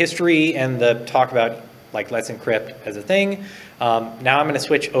the history and the talk about like Let's Encrypt as a thing. Now I'm going to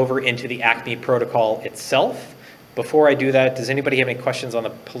switch over into the ACME protocol itself. Before I do that, does anybody have any questions on the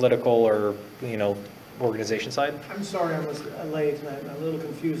political or, you know, organization side? I'm sorry I was late and I'm a little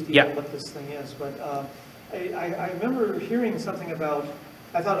confused Yeah. what this thing is, but I remember hearing something about,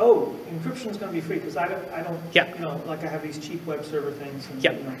 I thought, oh, encryption is going to be free because I don't Yeah. you know, like I have these cheap web server things and,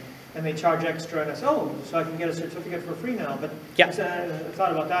 Yeah. you know, and they charge extra and I said, oh, so I can get a certificate for free now. But Yeah. I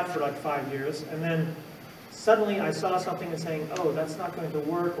thought about that for like 5 years, and then suddenly I saw something that's saying, oh, that's not going to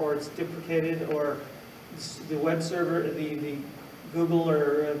work, or it's deprecated, or the web server, the Google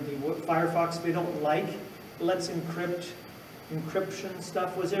or the Firefox, they don't like Let's Encrypt encryption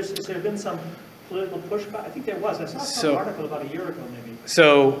stuff. Has there been some political pushback? I think there was. I saw some article about a year ago maybe.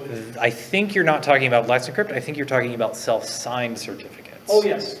 So I think you're not talking about Let's Encrypt. I think you're talking about self-signed certificates. Oh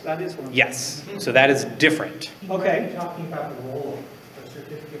yes, that is one. Yes, so that is different. Okay. You're talking about the role, the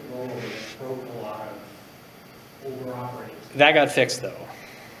certificate role that broke a lot of older operating systems. That got fixed though.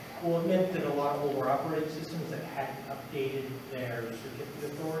 Well, it meant that a lot of older operating systems that hadn't updated their certificate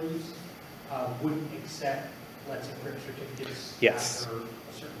authorities wouldn't accept Let's Encrypt certificates Yes. after a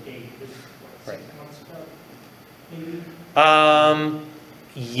certain date. It was, what, Right. 6 months ago, maybe?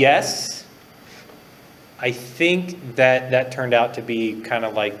 Yes. I think that turned out to be kind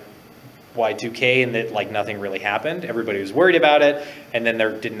of like Y2K and that like nothing really happened. Everybody was worried about it, and then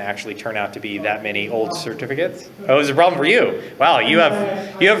there didn't actually turn out to be that many old certificates. Oh, it was a problem for you. Wow, you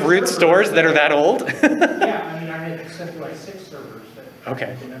have root stores that are that old? Yeah, I mean, I had sent like 6 servers that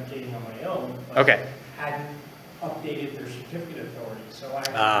Okay. I've been updating on my own, but Okay. hadn't updated their certificate authority. So I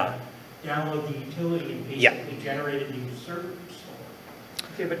Ah. had to download the utility and Yeah. basically generate a new server store.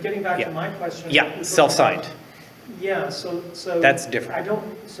 Okay, but getting back Yeah. to my question. Yeah, self-signed. Yeah, so. That's different. I don't,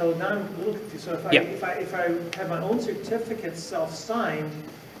 so now I'm a little confused. So Yeah. if I had my own certificate self-signed,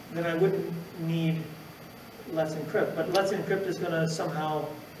 then I wouldn't need Let's Encrypt. But Let's Encrypt is going to somehow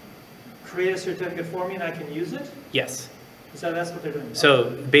create a certificate for me and I can use it? Yes. So that's what they're doing?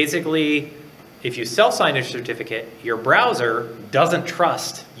 So basically, if you self-sign a certificate, your browser doesn't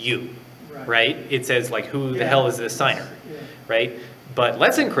trust you, right? It says like, who the hell is this signer, Yeah. right? But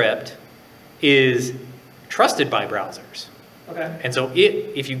Let's Encrypt is trusted by browsers. Okay, And so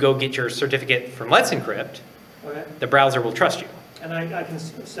if you go get your certificate from Let's Encrypt, okay. the browser will trust you. And I can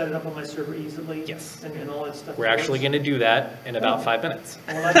set it up on my server easily? Yes. And all that stuff? We're actually going to do that in about 5 minutes.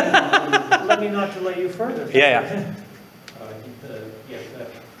 Well, let me not delay you further. Yeah. I think the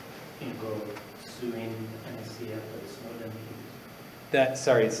EFF can go suing NSCF or Snowden.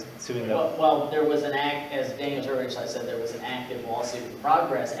 Sorry, it's suing the... Well, there was an as Daniel Turich said, there was an active lawsuit in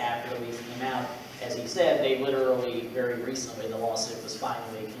progress after the lease came out. As he said, they literally, very recently, the lawsuit was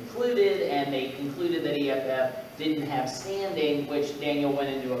finally concluded, and they concluded that EFF didn't have standing, which Daniel went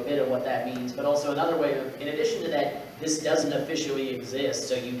into a bit of what that means, but also another way, in addition to that, this doesn't officially exist,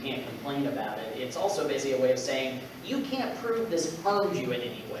 so you can't complain about it. It's also basically a way of saying, you can't prove this harmed you in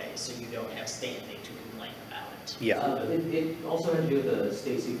any way, so you don't have standing to complain about it. Yeah. It also had to do with the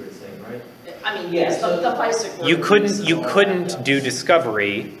state secrets thing, right? I mean, yes, the FISA. You couldn't do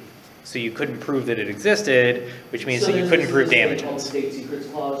discovery, so you couldn't prove that it existed, which means that you couldn't prove damages. So there's this thing called the state secrets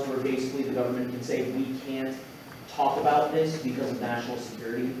clause where basically the government can say we can't talk about this because of national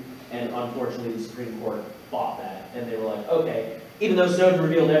security, and unfortunately the Supreme Court fought that, and they were like, okay, even though Snowden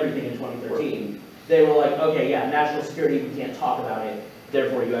revealed everything in 2013, they were like, okay, yeah, national security, we can't talk about it,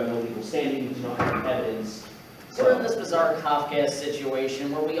 therefore you have no legal standing, you do not have evidence. We're in this bizarre Kafka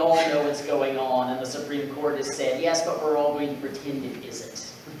situation where we all know what's going on, and the Supreme Court has said, yes, but we're all going to pretend it isn't.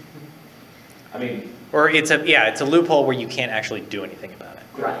 I mean, Or it's a loophole where you can't actually do anything about it.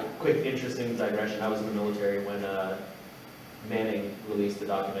 Right. Quick, interesting digression. I was in the military when Manning released the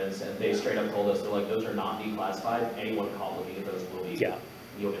documents, and they straight up told us, they're like, those are not declassified. Anyone caught looking at those will be,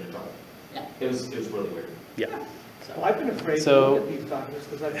 you'll get in trouble. Yeah. It was really weird. Yeah. Well, I've been afraid to So- look at these documents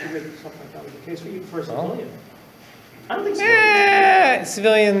because I figured something like that was the case even for a civilian. I don't think so.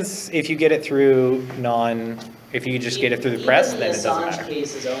 Civilians, if you get it through if you just get it through the press, then it doesn't Even the Assange matter.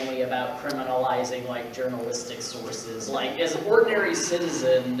 case is only about criminalizing like journalistic sources. Like as an ordinary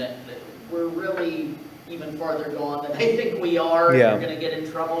citizen, we're really even farther gone than I think we are. Yeah. You're gonna get in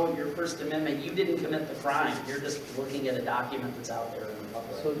trouble. Your First Amendment, you didn't commit the crime. You're just looking at a document that's out there in the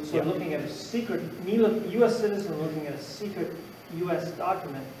public. So looking at a secret, U.S. citizen looking at a secret U.S.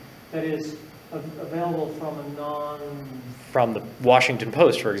 document that is available from a From the Washington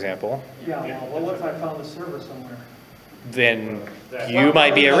Post, for example, well, what if I found the server somewhere? then you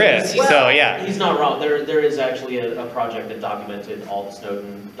might be at risk. So yeah. He's not wrong. There is actually a project that documented all the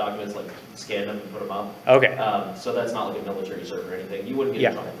Snowden documents, like scanned them and put them up. Okay. So that's not like a military server or anything. You wouldn't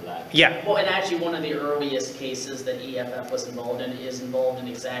get in trouble for that. Yeah. Well, and actually one of the earliest cases that EFF was involved in is involved in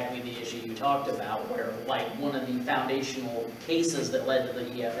exactly the issue you talked about, where like one of the foundational cases that led to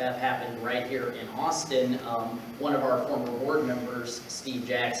the EFF happened right here in Austin. One of our former board members, Steve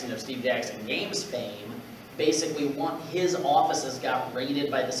Jackson of Steve Jackson Games fame, basically his offices got raided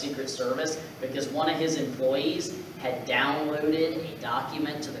by the Secret Service because one of his employees had downloaded a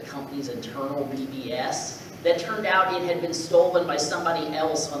document to the company's internal BBS that turned out it had been stolen by somebody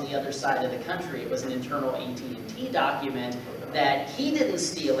else on the other side of the country. It was an internal AT&T document that he didn't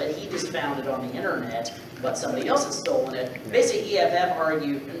steal it, he just found it on the internet, but somebody else had stolen it. Basically, EFF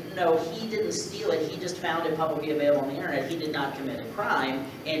argued, no, he didn't steal it, he just found it publicly available on the internet, he did not commit a crime,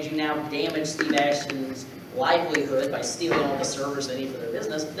 and you now damage Steve Ashton's livelihood by stealing all the servers they need for their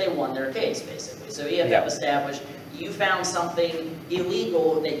business. They won their case, basically. So EFF established, you found something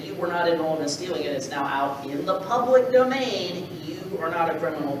illegal that you were not involved in stealing it, it's now out in the public domain, you are not a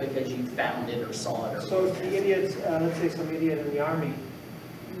criminal because you found it or saw it. Or So if the idiots, let's say some idiot in the army,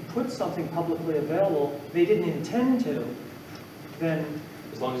 put something publicly available, they didn't intend to, then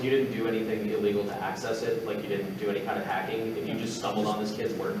As long as you didn't do anything illegal to access it, like you didn't do any kind of hacking, if you just stumbled on this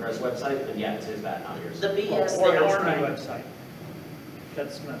kid's WordPress website, then yeah, it's his bad, not yours. The BS or they're an army trying- website.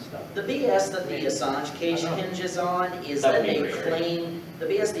 That's messed up. The BS that the Assange case hinges on is that they claim, the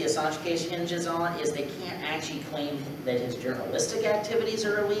BS the Assange case hinges on is they can't actually claim that his journalistic activities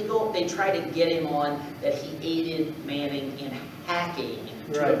are illegal. They try to get him on that he aided Manning in hacking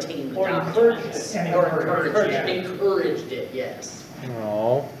to obtain the Or documents. encouraged it. Encouraged it, yes.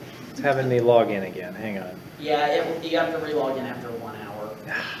 Oh, it's having me log in again. Hang on. Yeah, you have to relog in after 1 hour.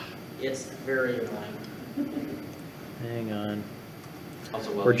 It's very annoying. Hang on. Also,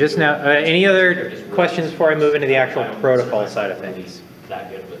 well, We're just now, any other questions before I move into the actual protocol side of things?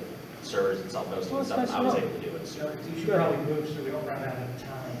 That good with servers and self-hosting and stuff, and I was able to do it. So. You should probably move so we don't run out of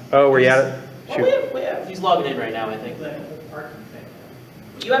time. Oh, were you at it? Well, Shoot. we have, he's logging in right now, I think. The parking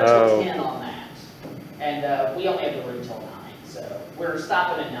thing. You have till Oh. 10 on that, and we only have the room till 9, so we're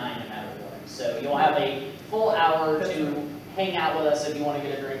stopping at 9 no matter what. So you'll have a full hour to hang out with us if you want to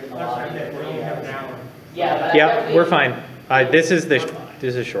get a drink in the lobby. We only have an hour. Yeah, but Yeah, we're fine. This is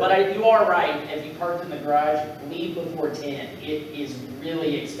short. But you are right, if you parked in the garage, leave before 10. It is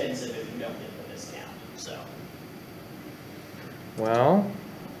really expensive if you don't get the discount, so. Well,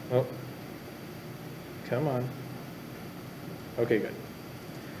 oh, come on. Okay, good.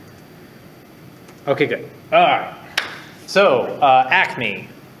 Okay, good. All right. So, ACME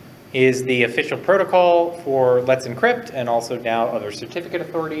is the official protocol for Let's Encrypt and also now other certificate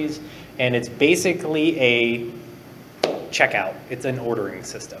authorities. And it's basically a checkout. It's an ordering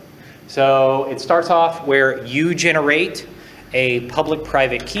system. So it starts off where you generate a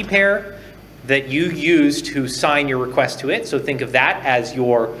public-private key pair that you use to sign your request to it. So think of that as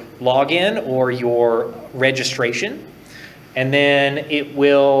your login or your registration. And then it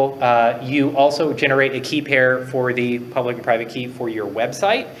will, you also generate a key pair for the public and private key for your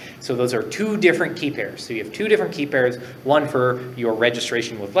website. So those are two different key pairs. So you have two different key pairs, one for your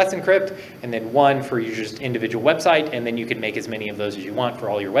registration with Let's Encrypt, and then one for your just individual website. And then you can make as many of those as you want for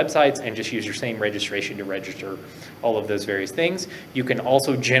all your websites and just use your same registration to register all of those various things. You can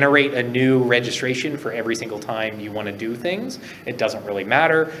also generate a new registration for every single time you want to do things. It doesn't really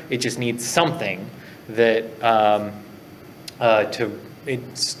matter. It just needs something that, to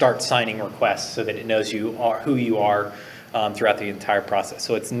start signing requests so that it knows who you are throughout the entire process.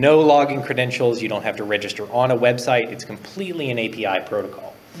 So it's no login credentials. You don't have to register on a website. It's completely an API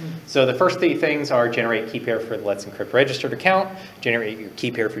protocol. So the first three things are generate key pair for the Let's Encrypt registered account, generate your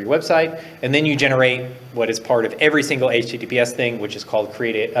key pair for your website, and then you generate what is part of every single HTTPS thing, which is called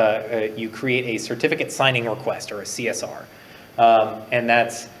you create a certificate signing request, or a CSR. And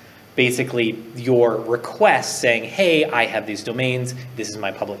that's basically your request saying, hey, I have these domains, this is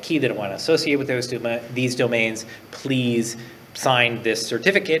my public key that I want to associate with these domains, please sign this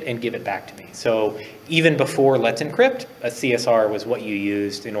certificate and give it back to me. So even before Let's Encrypt, a CSR was what you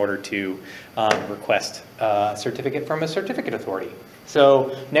used in order to request a certificate from a certificate authority.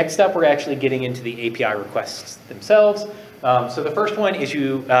 So next up, we're actually getting into the API requests themselves. So the first one is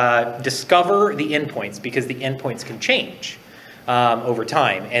you discover the endpoints, because the endpoints can change over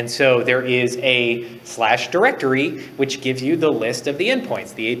time. And so there is a /directory, which gives you the list of the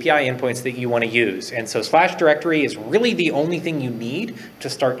endpoints, the API endpoints that you want to use. And so /directory is really the only thing you need to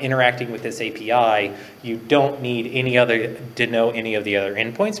start interacting with this API. You don't need to know any of the other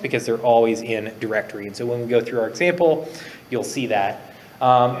endpoints, because they're always in directory. And so when we go through our example, you'll see that.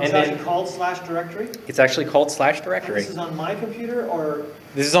 It's actually called /directory? It's actually called /directory. And this is on my computer, or?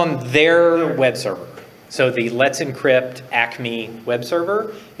 This is on their web server. So the Let's Encrypt ACME web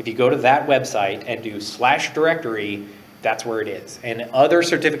server, if you go to that website and do /directory, that's where it is. And other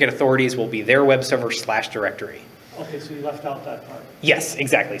certificate authorities will be their web server /directory. Okay, so you left out that part. Yes,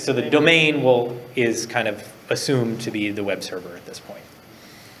 exactly. So the domain is kind of assumed to be the web server at this point.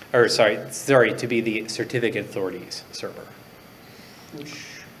 Or sorry, to be the certificate authorities server. Which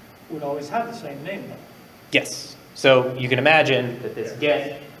would always have the same name, though. Yes. So you can imagine that this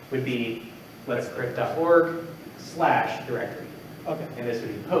get would be let'sencrypt.org/directory. Okay. And this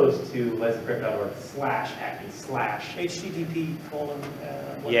would be post to let'sencrypt.org/acme/ HTTP :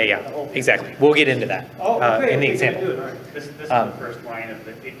 Yeah, exactly. We'll get into that in the example. Do it. All right. This is the first line of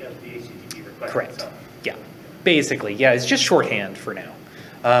the HTTP request. Correct. itself. Yeah. Basically, yeah, it's just shorthand for now.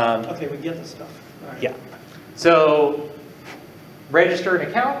 Okay, we get the stuff. All right. Yeah. So register an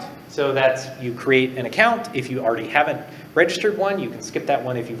account. So that's, you create an account. If you already haven't registered one, you can skip that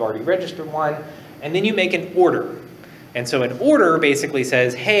one if you've already registered one. And then you make an order. And so an order basically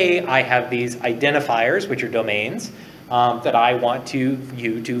says, hey, I have these identifiers, which are domains, that I want you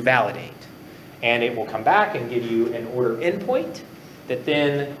to validate. And it will come back and give you an order endpoint that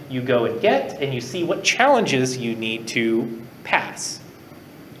then you go and get, and you see what challenges you need to pass.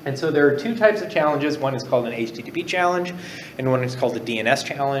 And so there are two types of challenges. One is called an HTTP challenge, and one is called a DNS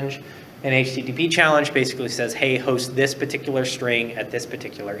challenge. An HTTP challenge basically says, hey, host this particular string at this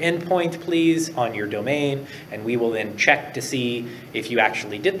particular endpoint, please, on your domain, and we will then check to see if you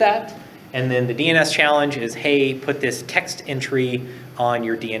actually did that. And then the DNS challenge is, hey, put this text entry on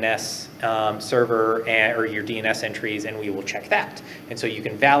your DNS server or your DNS entries, and we will check that. And so you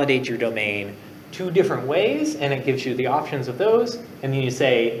can validate your domain two different ways, and it gives you the options of those. And then you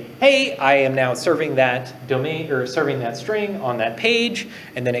say, hey, I am now serving that domain, or serving that string on that page,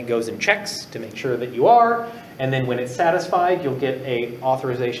 and then it goes and checks to make sure that you are. And then when it's satisfied, you'll get a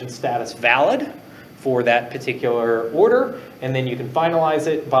authorization status valid for that particular order, and then you can finalize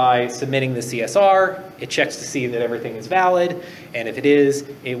it by submitting the CSR. It checks to see that everything is valid, and if it is,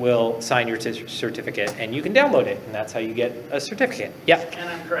 it will sign your certificate, and you can download it, and that's how you get a certificate. Yeah? And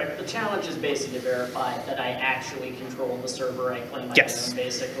I'm correct. The challenge is basically to verify that I actually control the server I claim I own,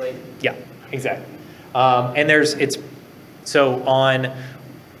 basically. Yeah, exactly. And so on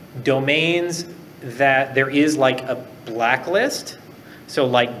domains that there is like a blacklist. So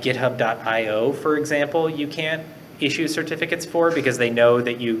like github.io, for example, you can't issue certificates for, because they know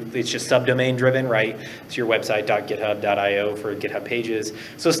that it's just subdomain driven, right? It's your website.github.io for GitHub pages.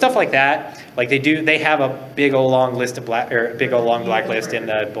 So stuff like that, like they have a big old long list of big old long blacklist in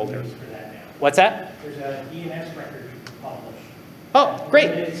the Boulder. What's that? There's a DNS record you can publish. Oh,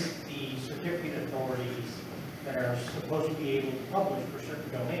 great. It is the certificate authorities that are supposed to be able to publish for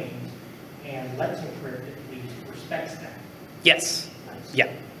certain domains, and Let's Encrypt at least respects that. Yes. Yeah.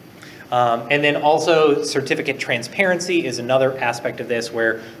 And then also certificate transparency is another aspect of this,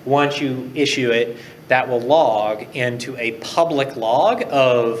 where once you issue it, that will log into a public log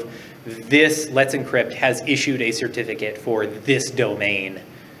of this Let's Encrypt has issued a certificate for this domain,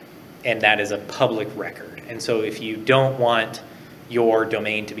 and that is a public record. And so if you don't want your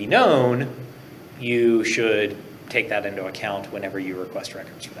domain to be known, you should take that into account whenever you request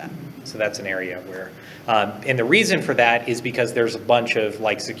records for that. So that's an area where, and the reason for that is because there's a bunch of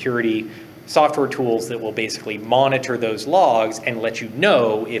like security software tools that will basically monitor those logs and let you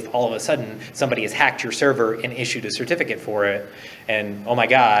know if all of a sudden somebody has hacked your server and issued a certificate for it. And oh my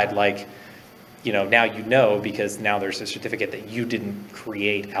God, like, now you know, because now there's a certificate that you didn't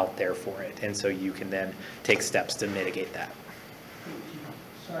create out there for it. And so you can then take steps to mitigate that.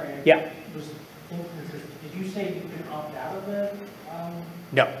 Sorry. Yeah. Was inconsistent. Did you say you can opt out of it?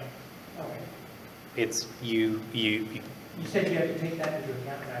 No, Okay. it's You said you have to take that into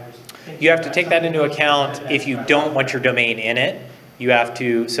account, and I was thinking. you have to about take that something into else account besides if you that. don't want your domain in it. You have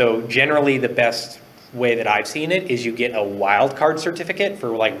to, so generally the best way that I've seen it is you get a wildcard certificate for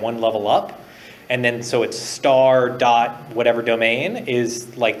like one level up. And then, so it's star dot whatever domain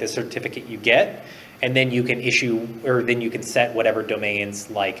is like the certificate you get. And then you can issue, or then you can set whatever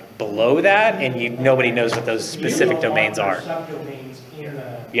domains like below that, and nobody knows what those specific domains are. You don't want their subdomains in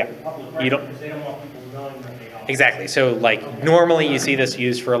the Yeah. public You record, don't- because they don't want people knowing that they are. Exactly. So like normally you see this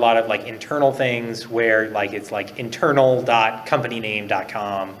used for a lot of like internal things where like it's like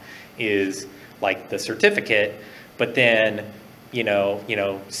internal.companyname.com is like the certificate, but then,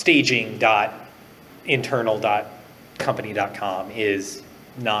 staging.internal.company.com is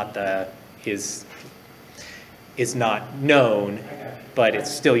not is not known, I got you. but it's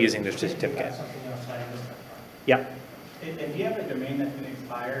still using the Thinking certificate. about something else, I missed that part. Yeah. If you have a domain that's going to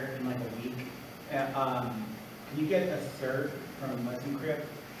expire in like a week, can you get a cert from Encrypt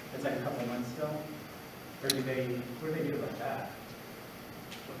that's like a couple months still? Or what do they do about that?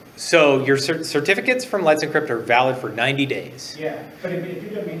 So your certificates from Let's Encrypt are valid for 90 days. Yeah, but if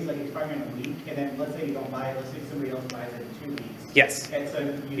your domain's like expiring in a week, and then let's say you don't buy it, let's say somebody else buys it in 2 weeks. Yes. And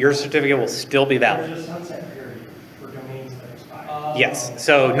so Your certificate will still be valid. There's a sunset period for domains that expire. Yes.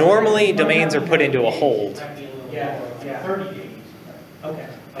 So normally domains are put into a hold. Might be a little Yeah, lower, yeah. 30 days. Okay.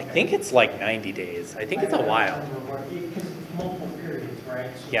 I think it's like 90 days. I think it's a while. Because it's multiple periods, right?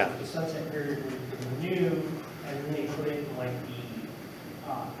 So Yeah. The sunset period would renew, and then they put it in like the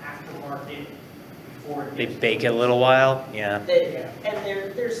aftermarket before it They gets. bake it a little while. Yeah. And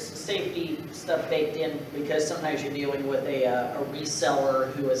there's safety stuff baked in, because sometimes you're dealing with a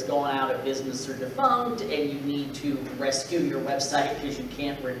reseller who has gone out of business or defunct, and you need to rescue your website because you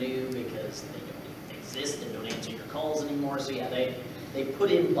can't renew because they don't even exist and don't answer your calls anymore. So yeah, they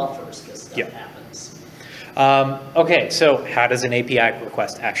put in buffers because stuff Yep. happens. Okay, so how does an API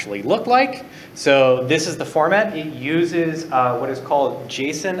request actually look like? So this is the format. It uses what is called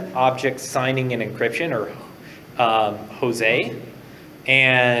JSON Object Signing and Encryption, or JOSE.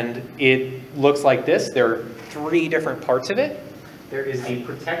 And it looks like this. There are 3 different parts of it. There is the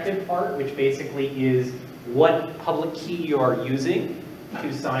protected part, which basically is what public key you are using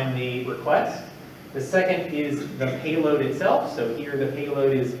to sign the request. The second is the payload itself. So here the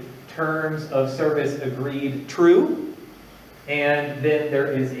payload is terms of service agreed true. And then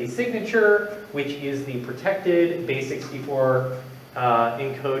there is a signature, which is the protected base64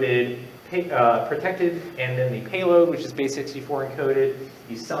 encoded protected, and then the payload, which is base64 encoded.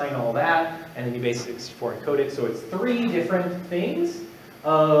 You sign all that, and then you base64 encode it. So it's 3 different things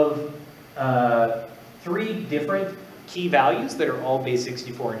of 3 different key values that are all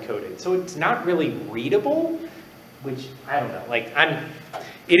base64 encoded. So it's not really readable, which I don't know. Like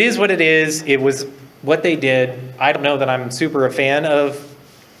it is what it is. It was what they did. I don't know that I'm super a fan of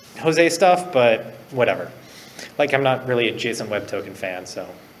JOSE stuff, but whatever. Like I'm not really a JSON Web Token fan, so.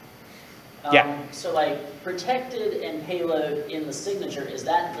 Yeah. So like protected and payload in the signature, is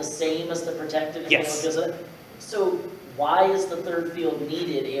that the same as the protected and Yes. payload? So why is the third field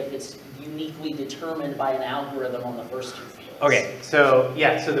needed if it's uniquely determined by an algorithm on the first 2 fields? Okay, so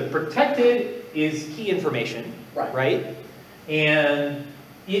yeah, so the protected is key information, right? And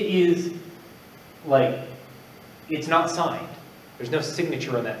it is like, it's not signed. There's no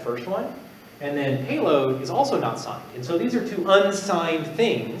signature on that first one. And then payload is also not signed. And so these are 2 unsigned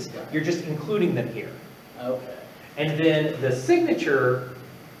things. You're just including them here. Okay. And then the signature,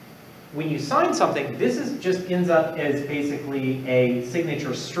 when you sign something, this is just ends up as basically a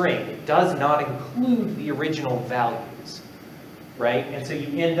signature string. It does not include the original values, right? And so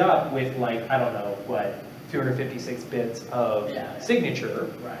you end up with like, I don't know, what, 256 bits of signature.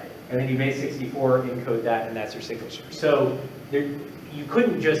 Right. And then you base64 encode that, and that's your signature. So there, you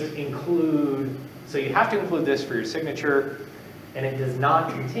couldn't just include, so you have to include this for your signature, and it does not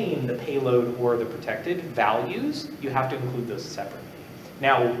contain the payload or the protected values. You have to include those separately.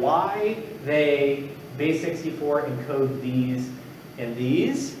 Now, why they base64 encode these and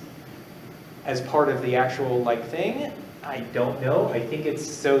these as part of the actual like thing, I don't know. I think it's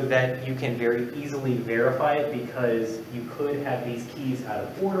so that you can very easily verify it, because you could have these keys out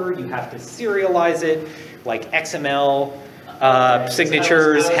of order. You have to serialize it like XML.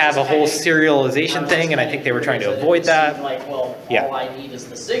 Signatures have a whole serialization thing, and I think they were trying to avoid that. Like, well, Yeah. all I need is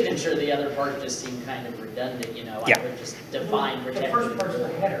the signature, the other part just seemed kind of redundant, you know? Yeah. I would just define, The protect. first part's the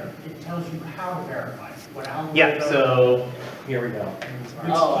header. It tells you how to verify, what algorithm. Yeah, so here we go.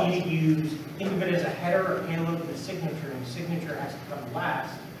 Which Oh, key to use. Think of it as a header or payload with a signature, and the signature has to come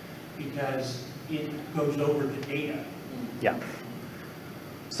last because it goes over the data. Yeah.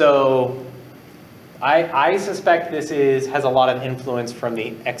 So I suspect this has a lot of influence from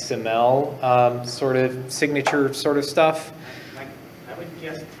the XML sort of signature sort of stuff. I would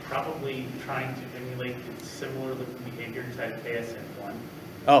guess probably trying to emulate similar looking behavior inside of ASN1.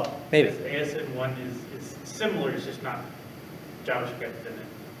 Oh, maybe. ASN1 is similar, it's just not JavaScript, and it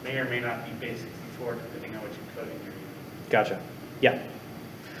may or may not be base64 depending on which encoding you're using. Gotcha. Yeah.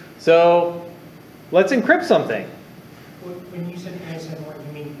 So let's encrypt something. When you said ASN1,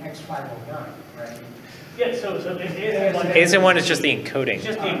 you mean X509, right? Yeah, so ASN1. ASN1 is just the encoding. It's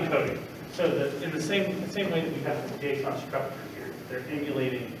just the encoding. So in the same way that we have the JSON structure here, they're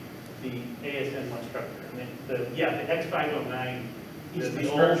emulating the ASN1 structure. And the X509 is the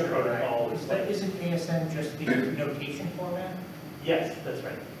old protocol. Right? Isn't ASN just the notation format? Yes, that's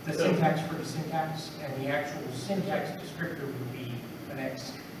right. The syntax for the syntax, and the actual syntax descriptor would be an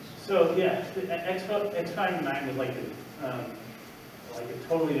X. So yeah, the X509 was like a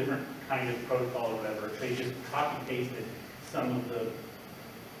totally different kind of protocol or whatever. They just copy pasted some of the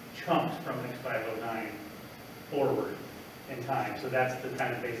chunks from X509 forward in time. So that's the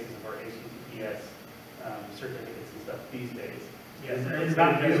kind of basis of our HTTPS certificates and stuff these days. Yes, It's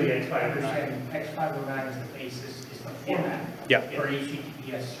not really X509. X509 is the basis, is the format Yeah. for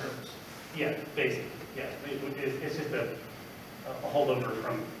HTTPS service. Yeah, basically, yeah. It's just a holdover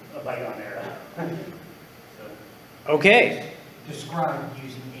from a bygone era. So, Okay. Described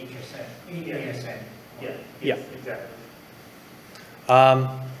using ASN. yeah, Yeah. exactly.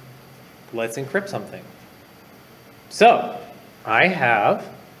 Let's encrypt something. So I'm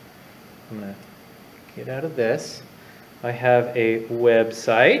going to get out of this. I have a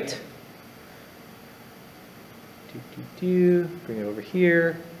website. Bring it over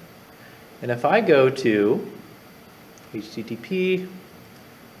here. And if I go to HTTP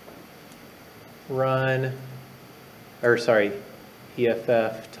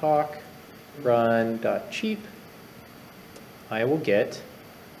EFF talk run.cheap, I will get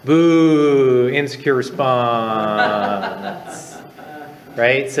boo, insecure response.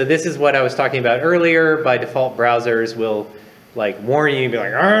 Right? So this is what I was talking about earlier. By default, browsers will like warn you, be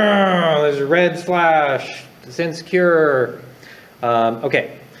like, oh, there's a red slash, it's insecure.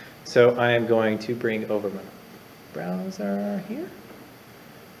 Okay, so I am going to bring over my browser here.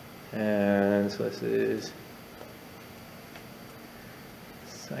 And so this is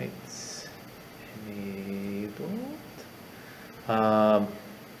sites enabled. And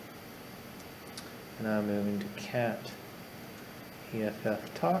I'm moving to cat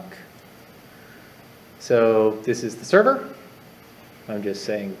EFF talk. So this is the server. I'm just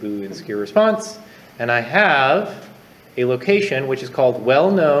saying boo insecure response. And I have a location which is called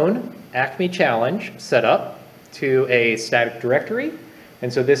well-known ACME challenge set up to a static directory.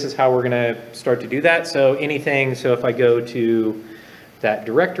 And so this is how we're going to start to do that. So anything, so if I go to that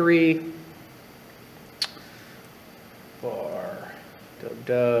directory, var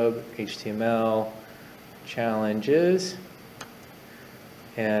dub HTML challenges,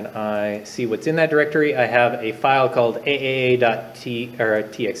 and I see what's in that directory, I have a file called aaa.txt,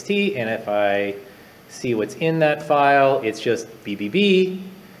 and if I see what's in that file, it's just BBB.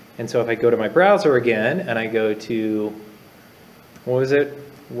 And so if I go to my browser again, and I go to, what was it?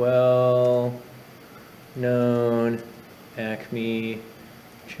 Well-known ACME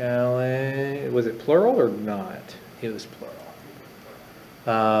challenge, was it plural or not? It was plural.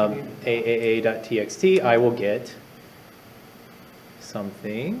 aaa.txt, I will get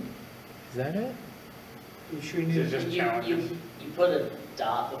something. Is that it? You sure you This need is just challenges. You put a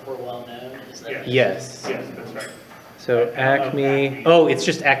dot before well-known, is that? Yeah. Yes. Yes, that's right. So ACME, oh, it's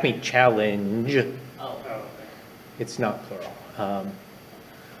just ACME challenge. Oh, Oh, okay. It's not plural. So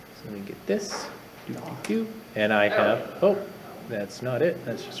let me get this. And I have, oh, that's not it.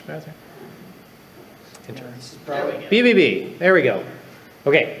 That's just browser. Enter. there we go. BBB, there we go.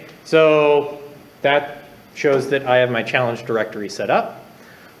 Okay, so that shows that I have my challenge directory set up.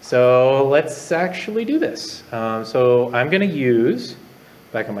 So let's actually do this. So I'm going to use,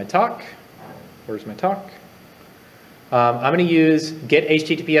 back on my talk, where's my talk? I'm going to use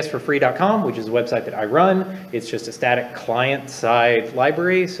gethttpsforfree.com, which is a website that I run. It's just a static client-side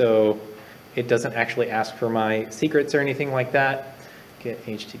library, so it doesn't actually ask for my secrets or anything like that.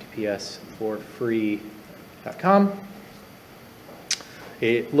 Gethttpsforfree.com.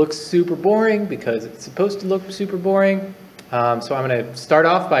 It looks super boring because it's supposed to look super boring. So I'm going to start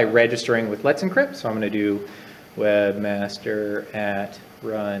off by registering with Let's Encrypt. So I'm going to do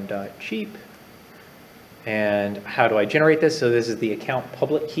webmaster@run.cheap. And how do I generate this? So this is the account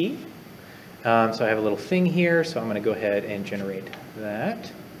public key. So I have a little thing here. So I'm going to go ahead and generate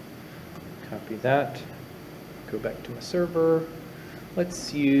that. Copy that. Go back to my server.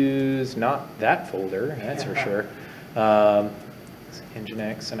 Let's use not that folder, that's for sure.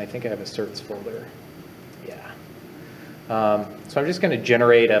 Nginx, and I think I have a certs folder. Yeah. So I'm just going to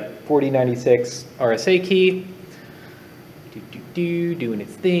generate a 4096 RSA key. Doing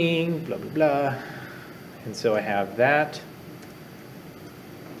its thing, blah, blah, blah. And so I have that.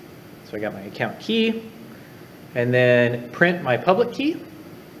 So I got my account key. And then print my public key.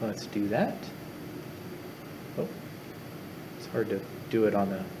 Let's do that. Oh, it's hard to do it on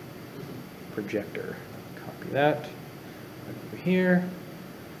the projector. Copy that. Over here.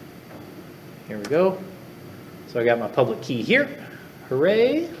 Here we go. So I got my public key here.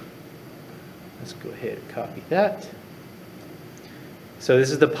 Hooray. Let's go ahead and copy that. So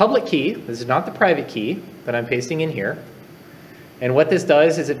this is the public key. This is not the private key that I'm pasting in here. And what this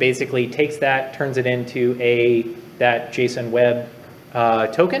does is it basically takes that, turns it into that JSON web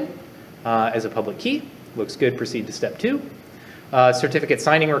token as a public key. Looks good, proceed to step 2. Certificate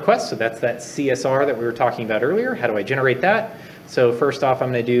signing request, so that's that CSR that we were talking about earlier. How do I generate that? So first off,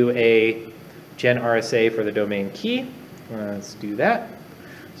 I'm going to do a gen RSA for the domain key. Let's do that.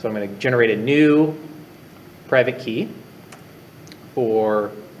 So I'm going to generate a new private key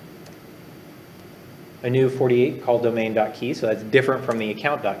for a new 48 called domain.key. So that's different from the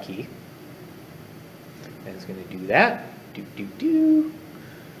account.key. And it's going to do that.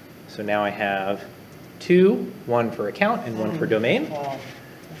 So now I have 2, one for account and one for domain. Wow,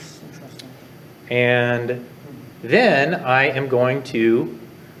 that's interesting. And then I am going to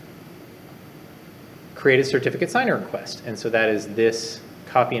create a certificate signer request. And so that is this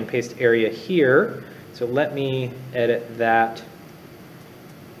copy and paste area here. So let me edit that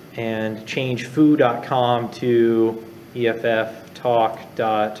and change foo.com to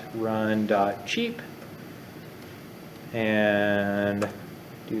EFF-talk.run.cheap. And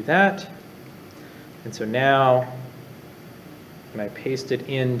do that. And so now, when I paste it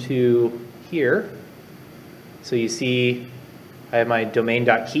into here, so you see I have my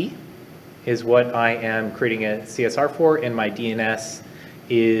domain.key is what I am creating a CSR for, and my DNS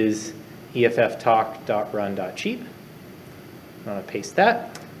is EFF-talk.run.cheap. I'm going to paste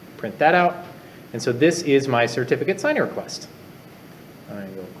that, print that out, and so this is my certificate signing request. I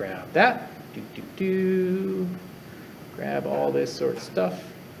will grab that, grab all this sort of stuff.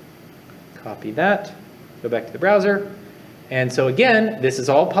 Copy that, go back to the browser. And so again, this is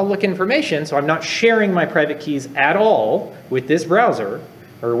all public information, so I'm not sharing my private keys at all with this browser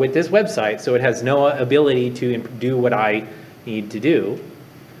or with this website, so it has no ability to do what I need to do.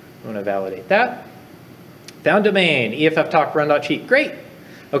 I'm going to validate that. Found domain, EFF-talk.run.cheap, great.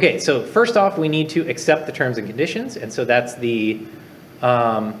 Okay, so first off, we need to accept the terms and conditions, and so that's the,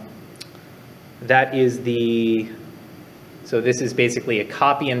 so this is basically a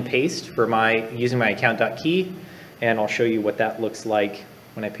copy and paste for using my account.key, and I'll show you what that looks like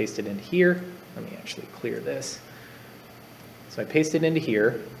when I paste it into here. Let me actually clear this. So I paste it into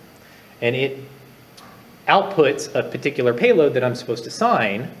here, and it outputs a particular payload that I'm supposed to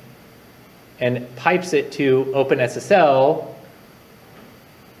sign, and pipes it to OpenSSL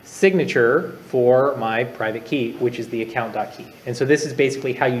signature for my private key, which is the account.key. And so this is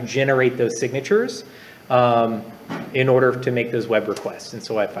basically how you generate those signatures in order to make those web requests. And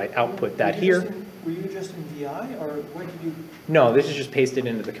so if I output that here. Were you just in VI, or what did you? No, this is just pasted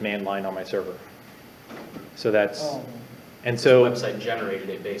into the command line on my server. So that's, Oh. and so. The website generated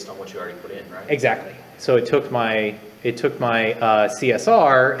it based on what you already put in, right? Exactly. So it took my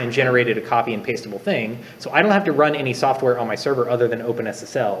CSR and generated a copy and pastable thing. So I don't have to run any software on my server other than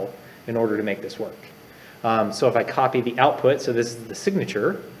OpenSSL in order to make this work. So if I copy the output, so this is the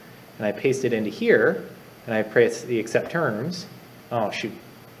signature, and I paste it into here, and I press the accept terms. Oh, shoot.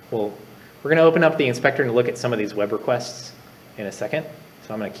 Well, we're going to open up the inspector and look at some of these web requests in a second.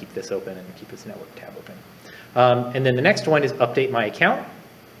 So I'm going to keep this open and keep this network tab open. And then the next one is update my account.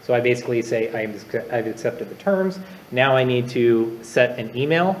 So I basically say I've accepted the terms. Now I need to set an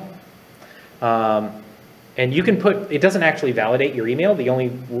email. And you can put, it doesn't actually validate your email. The only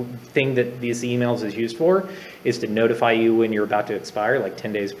thing that these emails is used for is to notify you when you're about to expire, like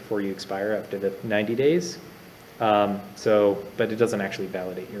 10 days before you expire after the 90 days. But it doesn't actually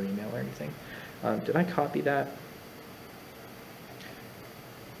validate your email or anything. Did I copy that?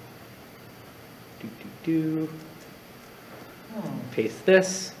 Paste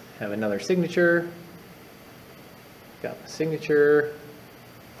this, have another signature. Got my signature.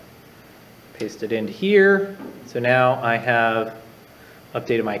 Paste it into here. So now I have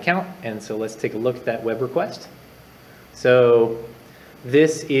updated my account, and so let's take a look at that web request. So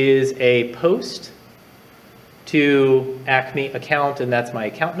this is a post to ACME account, and that's my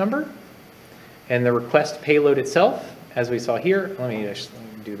account number. And the request payload itself, as we saw here, let me just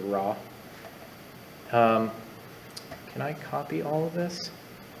do the raw. Can I copy all of this?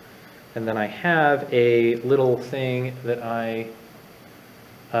 And then I have a little thing that I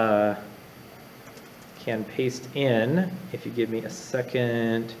can paste in if you give me a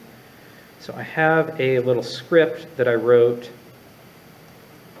second. So I have a little script that I wrote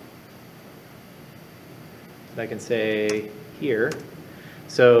that I can say here.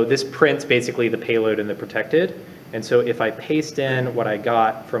 So this prints basically the payload and the protected. And so if I paste in what I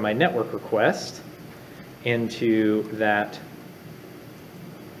got from my network request into that,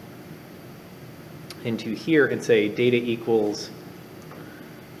 into here and say data equals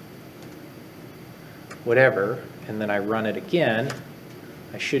whatever, and then I run it again,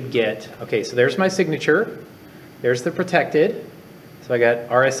 I should get, okay, so there's my signature, there's the protected, so I got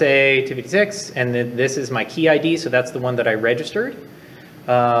RSA 256, and then this is my key ID, so that's the one that I registered,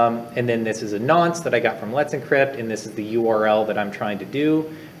 and then this is a nonce that I got from Let's Encrypt, and this is the URL that I'm trying to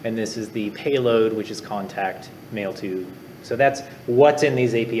do, and this is the payload, which is contact mail to. So that's what's in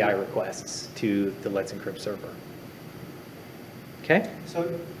these API requests to the Let's Encrypt server. Okay?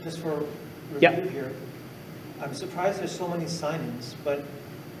 So just for review Yeah. here, I'm surprised there's so many sign-ins, but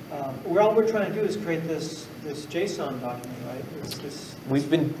all we're trying to do is create this JSON document, right? We've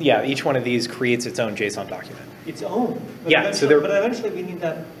been, yeah, each one of these creates its own JSON document. Its own. But Yeah, so but eventually we need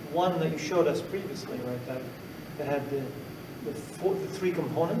that one that you showed us previously, right? That had the three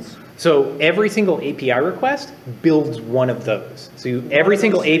components. So every single API request builds one of those. So every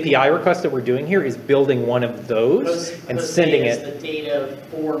single API request that we're doing here is building one of those and sending it. The data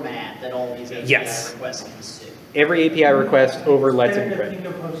format that all these API Yes. requests consume. Every API request over Let's The Encrypt. thing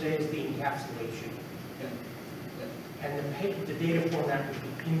of Jose is the encapsulation. And the data format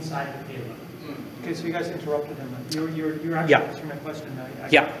would be inside the payload. Okay, so you guys interrupted him. You're actually Yeah. answering my question. I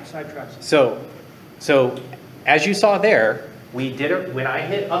Yeah. sidetracked. So as you saw there, we did it when I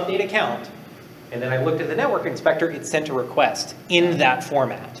hit update account, and then I looked at the network inspector, it sent a request in that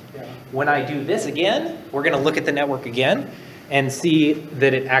format. Yeah. When I do this again, we're going to look at the network again and see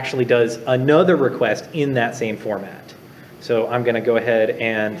that it actually does another request in that same format. So I'm going to go ahead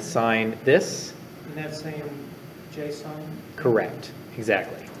and sign this. In that same JSON? Correct,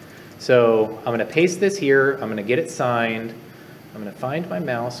 exactly. So I'm going to paste this here. I'm going to get it signed. I'm going to find my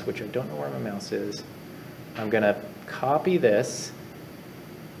mouse, which I don't know where my mouse is. I'm going to copy this.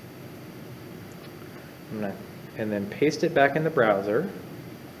 And then paste it back in the browser.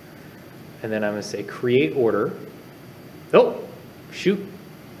 And then I'm going to say create order. Oh, shoot.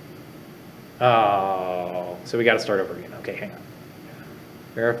 Oh, so we got to start over again. Okay, hang on.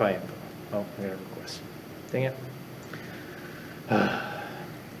 Verify info. Oh, I got a request. Dang it.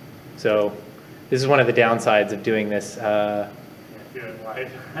 So this is one of the downsides of doing this. Do it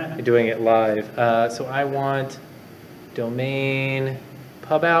live. Doing it live. So I want domain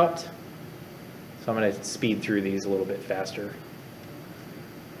pub out. So I'm going to speed through these a little bit faster.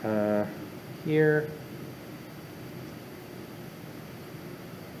 Here.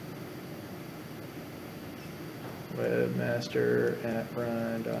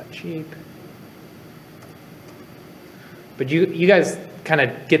 webmaster@run.cheap. But you guys kind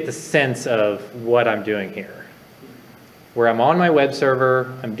of get the sense of what I'm doing here. Where I'm on my web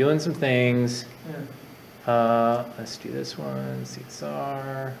server, I'm doing some things. Let's do this one,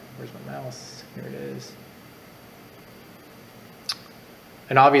 CSR, where's my mouse? Here it is.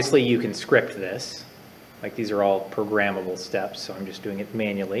 And obviously you can script this. Like these are all programmable steps, so I'm just doing it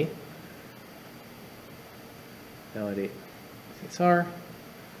manually. Validate CSR.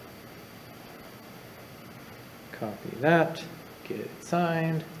 Copy that, get it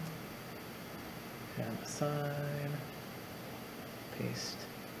signed, and sign, paste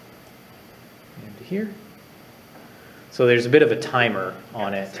into here. So there's a bit of a timer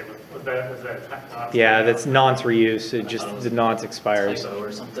on it. Was that Yeah, that's nonce reuse. It just, the nonce expires. Typo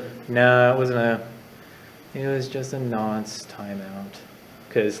or something. No, it wasn't it was just a nonce timeout.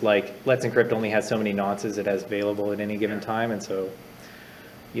 Because like Let's Encrypt only has so many nonces it has available at any given time, and so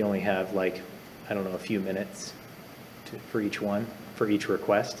you only have like, I don't know, a few minutes for each one, for each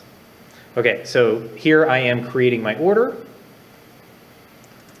request. Okay, so here I am creating my order.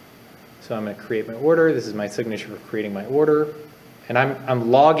 So I'm going to create my order. This is my signature for creating my order. And I'm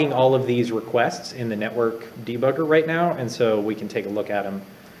logging all of these requests in the network debugger right now, and so we can take a look at them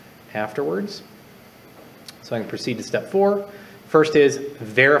afterwards. So I can proceed to step 4. First is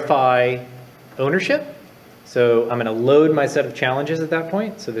verify ownership. So I'm going to load my set of challenges at that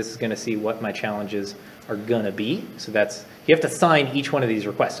point. So this is going to see what my challenges are going to be. So that's, you have to sign each one of these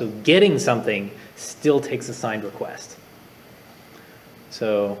requests. So getting something still takes a signed request.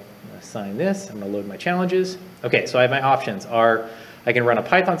 So I'm going to sign this. I'm going to load my challenges. Okay, so I have my options are I can run a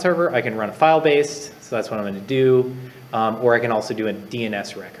Python server, I can run a file-based, so that's what I'm going to do, or I can also do a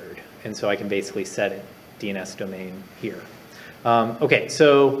DNS record. And so I can basically set a DNS domain here. Okay,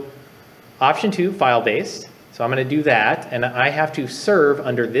 so option 2, file-based. So I'm going to do that, and I have to serve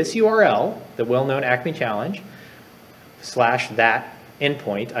under this URL, the well-known ACME challenge, / that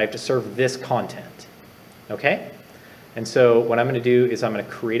endpoint. I have to serve this content. Okay? And so what I'm going to do is I'm going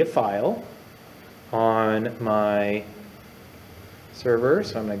to create a file on my server.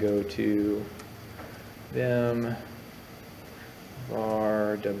 So I'm going to go to vim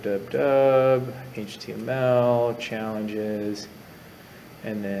var www HTML challenges,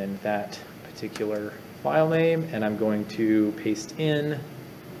 and then that particular file name, and I'm going to paste in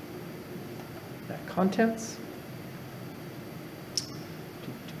that contents.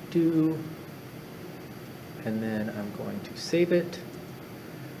 And then I'm going to save it.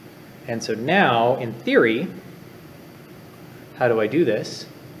 And so now, in theory, how do I do this?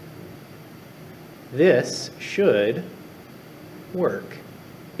 This should work.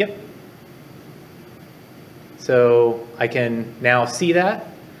 Yep. So I can now see that.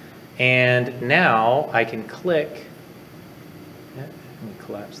 And now I can click, let me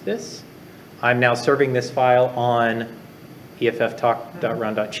collapse this. I'm now serving this file on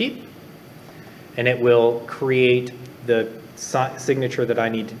EFF-talk.run.cheap, and it will create the signature that I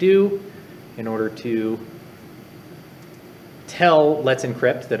need to do in order to tell Let's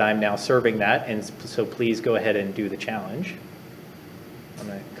Encrypt that I'm now serving that, and so please go ahead and do the challenge. I'm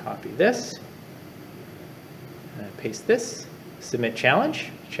going to copy this, and paste this, submit challenge.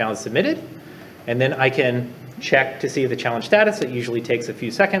 Challenge submitted, and then I can check to see the challenge status. It usually takes a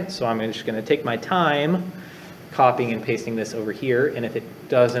few seconds, so I'm just going to take my time copying and pasting this over here, and if it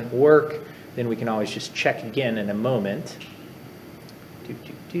doesn't work, then we can always just check again in a moment. I'm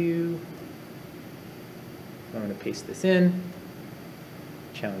going to paste this in.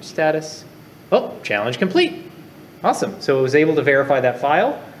 Challenge status. Oh, challenge complete. Awesome. So I was able to verify that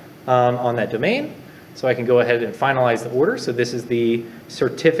file on that domain. So I can go ahead and finalize the order. So this is the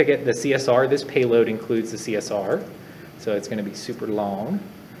certificate, the CSR. This payload includes the CSR. So it's going to be super long.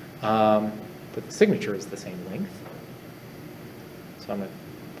 But the signature is the same length. So I'm going to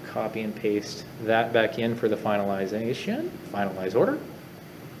copy and paste that back in for the finalization. Finalize order.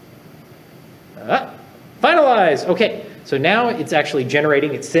 Finalize. Okay. So now it's actually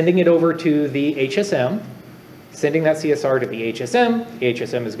generating. It's sending it over to the HSM. Sending that CSR to the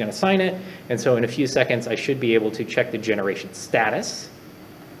HSM is going to sign it, and so in a few seconds I should be able to check the generation status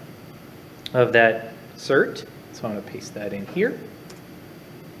of that cert. So I'm going to paste that in here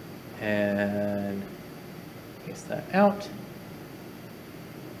and paste that out,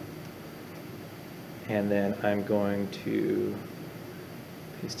 and then I'm going to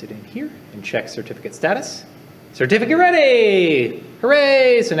paste it in here and check certificate status. Certificate ready!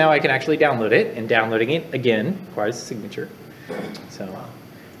 Hooray! So now I can actually download it, and downloading it again requires a signature. So,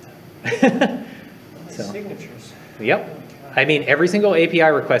 Signatures. Yep. I mean, every single API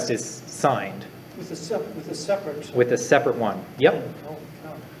request is signed. With a separate. With a separate one. Yep. Oh,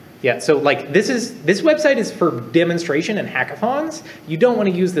 God. Yeah, so like this website is for demonstration and hackathons. You don't want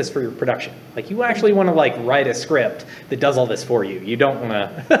to use this for your production. Like you actually want to like write a script that does all this for you. You don't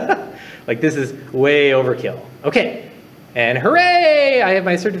want to, like this is way overkill. Okay, and hooray, I have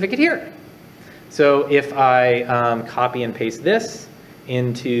my certificate here. So if I copy and paste this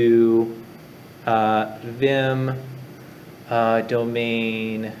into vim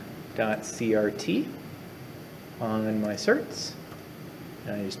domain.crt on my certs,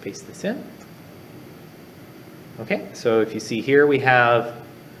 and I just paste this in. Okay, so if you see here, we have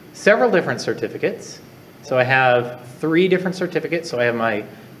several different certificates. So I have 3 different certificates. So I have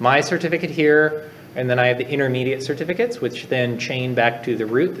my certificate here, and then I have the intermediate certificates, which then chain back to the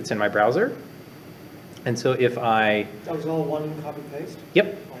root that's in my browser. And so if I... That was all one copy-paste?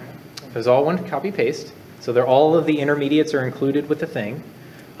 Yep. It was all one copy-paste. So they're all of the intermediates are included with the thing.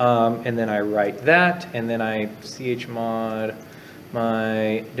 And then I write that, and then I chmod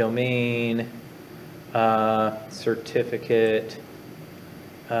my domain certificate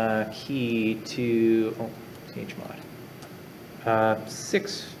key to chmod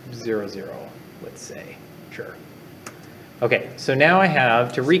 600, let's say. Sure. Okay, so now I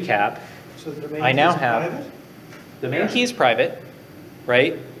have, to recap, So the domain I now is have, private? the main key is private,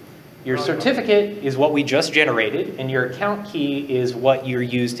 right? Your certificate is what we just generated, and your account key is what you're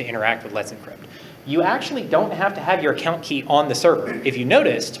used to interact with Let's Encrypt. You actually don't have to have your account key on the server. If you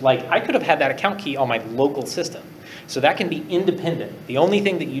noticed, like I could have had that account key on my local system. So that can be independent. The only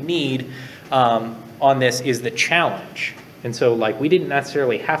thing that you need on this is the challenge. And so like we didn't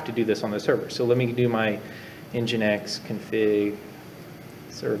necessarily have to do this on the server. So let me do my Nginx config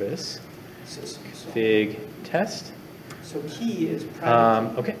service, config test. So key is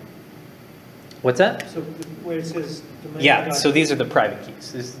private. Okay. What's that? So where it says domain. Yeah, so these are the private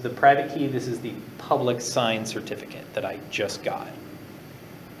keys. This is the private key. This is the public signed certificate that I just got.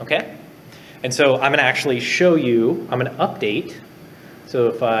 Okay? And so I'm going to actually show you, I'm going to update. So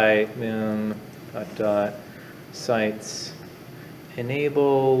if I sites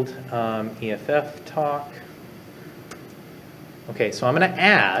enabled, EFF talk. Okay, so I'm going to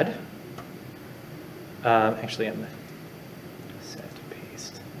add, actually I'm going to set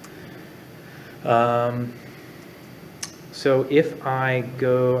paste. So if I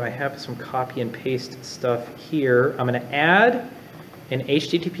go, I have some copy and paste stuff here. I'm going to add an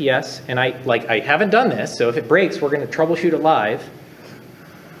HTTPS, and I haven't done this, so if it breaks, we're going to troubleshoot it live.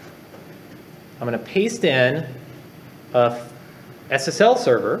 I'm going to paste in a SSL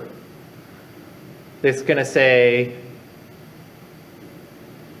server that's going to say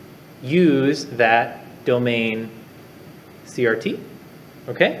use that domain CRT.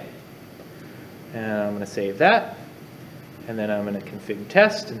 Okay? And I'm going to save that. And then I'm going to configure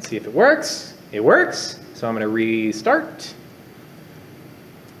test and see if it works. It works. So I'm going to restart.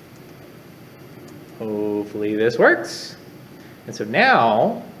 Hopefully this works. And so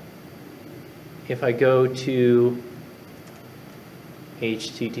now, if I go to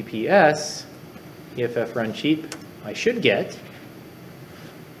HTTPS, EFF run cheap, I should get,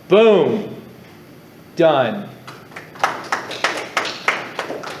 boom, done.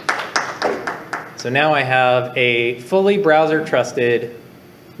 So now I have a fully browser trusted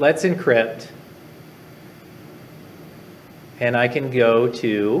Let's Encrypt, and I can go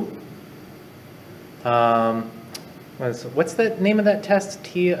to, what's the name of that test?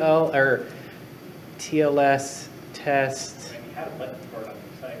 TL or TLS test. You had a button for it on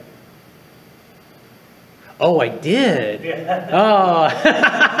your site. Oh, I did. Yeah. Oh.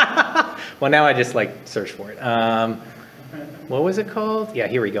 Well, now I just like search for it. What was it called? Yeah,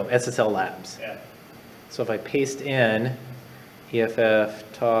 here we go. SSL Labs. Yeah. So if I paste in EFF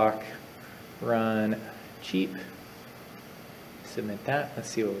talk run cheap, submit that. Let's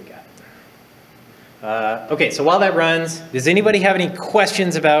see what we got. Okay, so while that runs, does anybody have any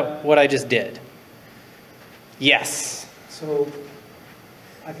questions about what I just did? Yes. So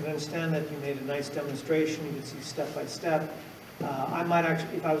I can understand that you made a nice demonstration. You can see step by step. I might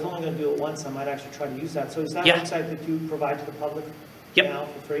actually, if I was only going to do it once, I might actually try to use that. So is that website that you provide to the public now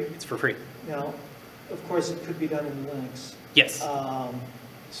for free? It's for free. Now, of course, it could be done in Linux. Yes.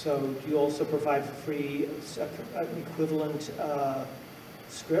 So do you also provide for free an equivalent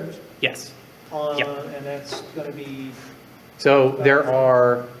script? Yes. And that's going to be... So there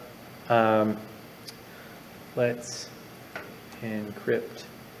are, let's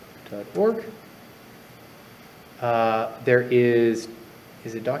encrypt.org. There is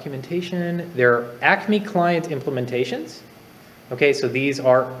it documentation? There are ACME client implementations. Okay, so these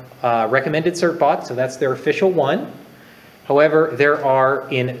are recommended cert bots, so that's their official one. However, there are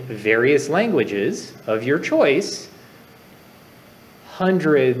in various languages of your choice,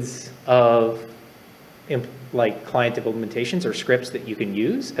 hundreds of like client implementations or scripts that you can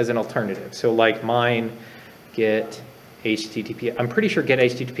use as an alternative. So like mine, get HTTPS. I'm pretty sure get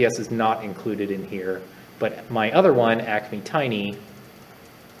HTTPS is not included in here, but my other one, ACME Tiny,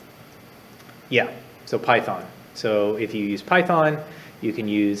 yeah, so Python. So if you use Python, you can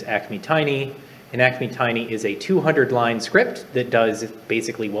use ACME Tiny, and ACME Tiny is a 200-line script that does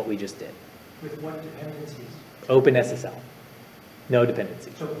basically what we just did. With what dependencies? OpenSSL. No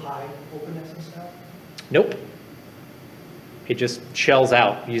dependency. So Pi OpenSSL? Nope. It just shells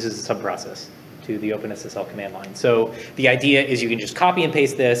out, uses a subprocess to the OpenSSL command line. So the idea is you can just copy and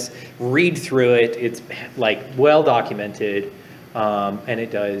paste this, read through it. It's like well documented, and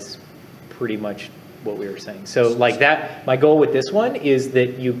it does pretty much what we were saying. So like that, my goal with this one is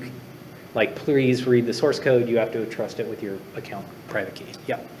that you, like, please read the source code. You have to trust it with your account private key.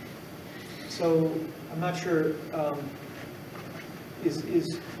 Yeah. So I'm not sure,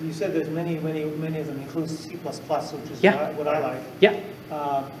 you said there's many of them include C++, which is what I like. Yeah.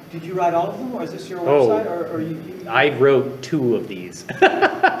 Did you write all of them, or is this your website? Or you... I wrote 2 of these.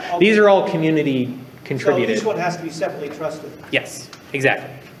 These are all community contributed. So each one has to be separately trusted. Yes,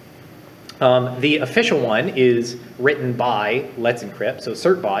 exactly. The official one is written by Let's Encrypt, so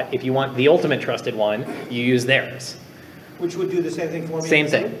CertBot. If you want the ultimate trusted one, you use theirs. Which would do the same thing for me? Same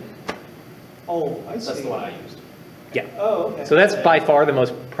thing. Oh, I see. That's the one I used. Yeah. Oh, okay. So that's by far the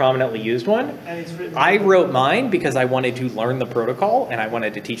most prominently used one. And it's written. I wrote mine because I wanted to learn the protocol and I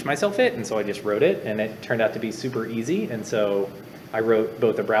wanted to teach myself it, and so I just wrote it, and it turned out to be super easy, and so I wrote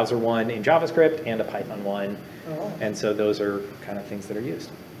both a browser one in JavaScript and a Python one, and so those are kind of things that are used.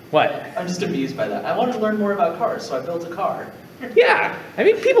 What? I'm just amused by that. I wanted to learn more about cars, so I built a car. Yeah, I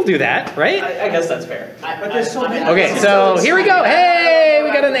mean, people do that, right? I guess that's fair. But there's so many. Okay, so here we go. Hey,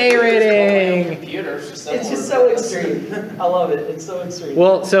 we got an A rating. Computers. It's just so extreme. I love it. It's so extreme.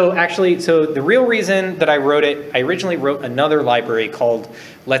 Well, so actually, so the real reason that I wrote it, I originally wrote another library called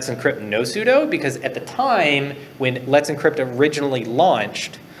Let's Encrypt No Sudo, because at the time when Let's Encrypt originally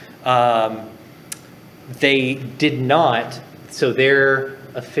launched, they did not, so their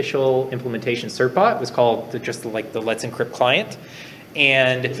official implementation CertBot was called just like the Let's Encrypt client.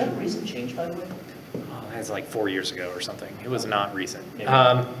 And Is that a recent change, by the way? that's like 4 years ago or something. It was not recent.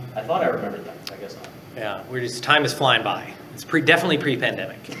 I thought I remembered that. I guess not. Yeah, we're just, time is flying by. It's definitely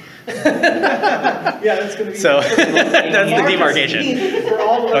pre-pandemic. Yeah, that's going to be. So that's the demarcation. For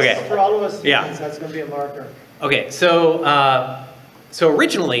all of us, Okay. for all of us Yeah. humans, that's going to be a marker. Okay, so so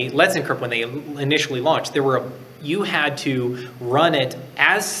originally, Let's Encrypt, when they initially launched, you had to run it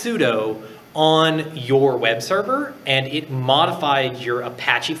as sudo on your web server, and it modified your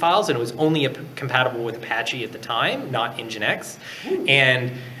Apache files, and it was only compatible with Apache at the time, not Nginx.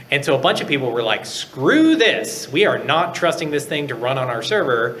 And so a bunch of people were like, screw this, we are not trusting this thing to run on our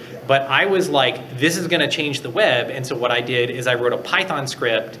server. But I was like, this is gonna change the web. And so what I did is I wrote a Python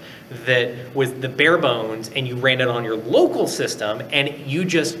script that was the bare bones, and you ran it on your local system, and you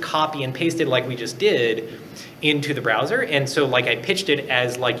just copy and pasted like we just did into the browser. And so like I pitched it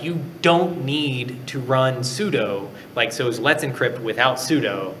as like, you don't need to run sudo. Like, so it was Let's Encrypt without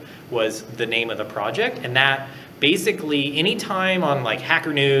sudo was the name of the project. And that basically, anytime on like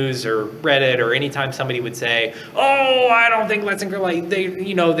Hacker News or Reddit, or anytime somebody would say, oh, I don't think Let's Encrypt, like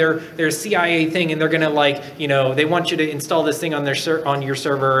they're a CIA thing, and they're gonna like, they want you to install this thing on on your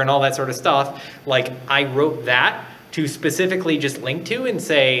server and all that sort of stuff. Like, I wrote that to specifically just link to and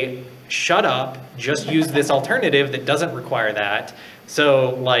say, shut up, just use this alternative that doesn't require that.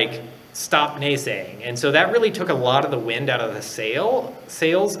 So like, stop naysaying. And so that really took a lot of the wind out of the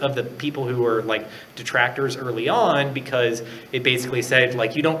sails of the people who were like detractors early on, because it basically said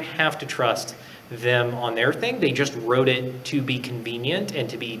like, you don't have to trust them on their thing. They just wrote it to be convenient and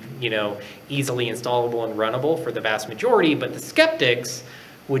to be, easily installable and runnable for the vast majority, but the skeptics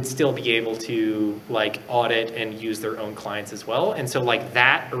would still be able to like audit and use their own clients as well. And so like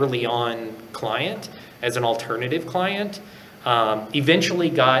that early on client as an alternative client eventually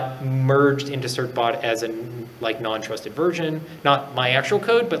got merged into CertBot as a like non-trusted version, not my actual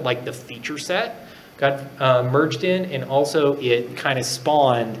code, but like the feature set got merged in, and also it kind of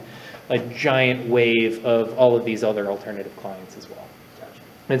spawned a giant wave of all of these other alternative clients as well. Gotcha.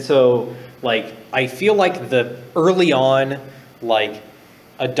 And so like, I feel like the early on like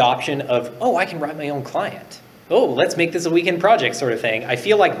adoption of, oh, I can write my own client. Oh, let's make this a weekend project sort of thing. I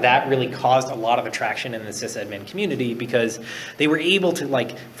feel like that really caused a lot of attraction in the sysadmin community, because they were able to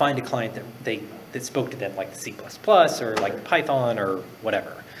like find a client that spoke to them, like C++ or like Python or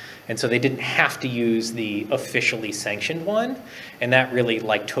whatever. And so they didn't have to use the officially sanctioned one. And that really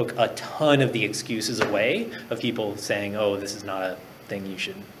like took a ton of the excuses away of people saying, oh, this is not a thing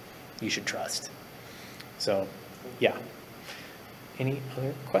you should trust. So yeah. Any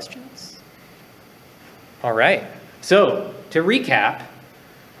other questions? All right, so to recap,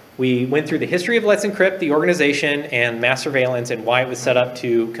 we went through the history of Let's Encrypt, the organization, and mass surveillance, and why it was set up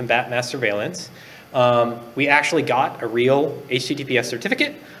to combat mass surveillance. We actually got a real HTTPS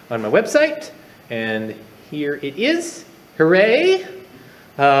certificate on my website, and here it is. Hooray!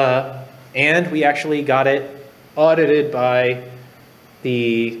 And we actually got it audited by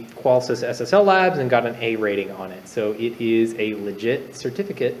the Qualsys SSL Labs and got an A rating on it. So it is a legit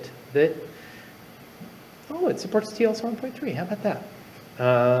certificate that, oh, it supports TLS 1.3. How about that?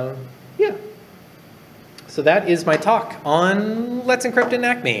 Yeah. So that is my talk on Let's Encrypt and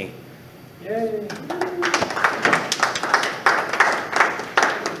ACME. Yay.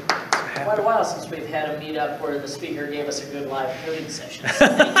 Quite a while since we've had a meetup where the speaker gave us a good live coding session.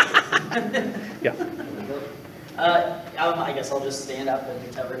 Yeah. I guess I'll just stand up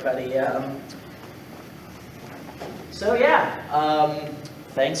and tell everybody. So yeah,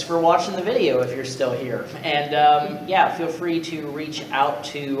 thanks for watching the video if you're still here. And yeah, feel free to reach out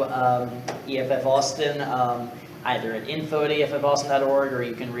to EFF-Austin, either at info@EFF-Austin.org, or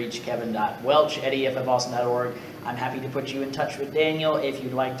you can reach kevin.welch@EFF-Austin.org. I'm happy to put you in touch with Daniel if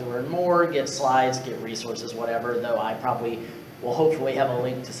you'd like to learn more, get slides, get resources, whatever, though I probably will hopefully have a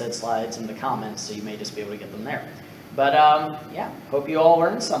link to said slides in the comments, so you may just be able to get them there. But yeah, hope you all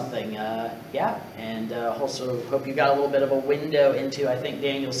learned something. Yeah, and also hope you got a little bit of a window into, I think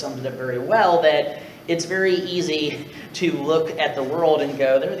Daniel summed it up very well, that it's very easy to look at the world and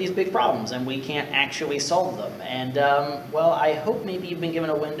go, there are these big problems and we can't actually solve them. And well, I hope maybe you've been given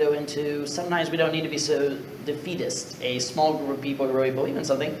a window into sometimes we don't need to be so defeatist. A small group of people who really believe in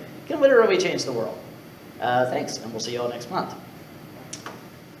something can literally change the world. Thanks, and we'll see you all next month.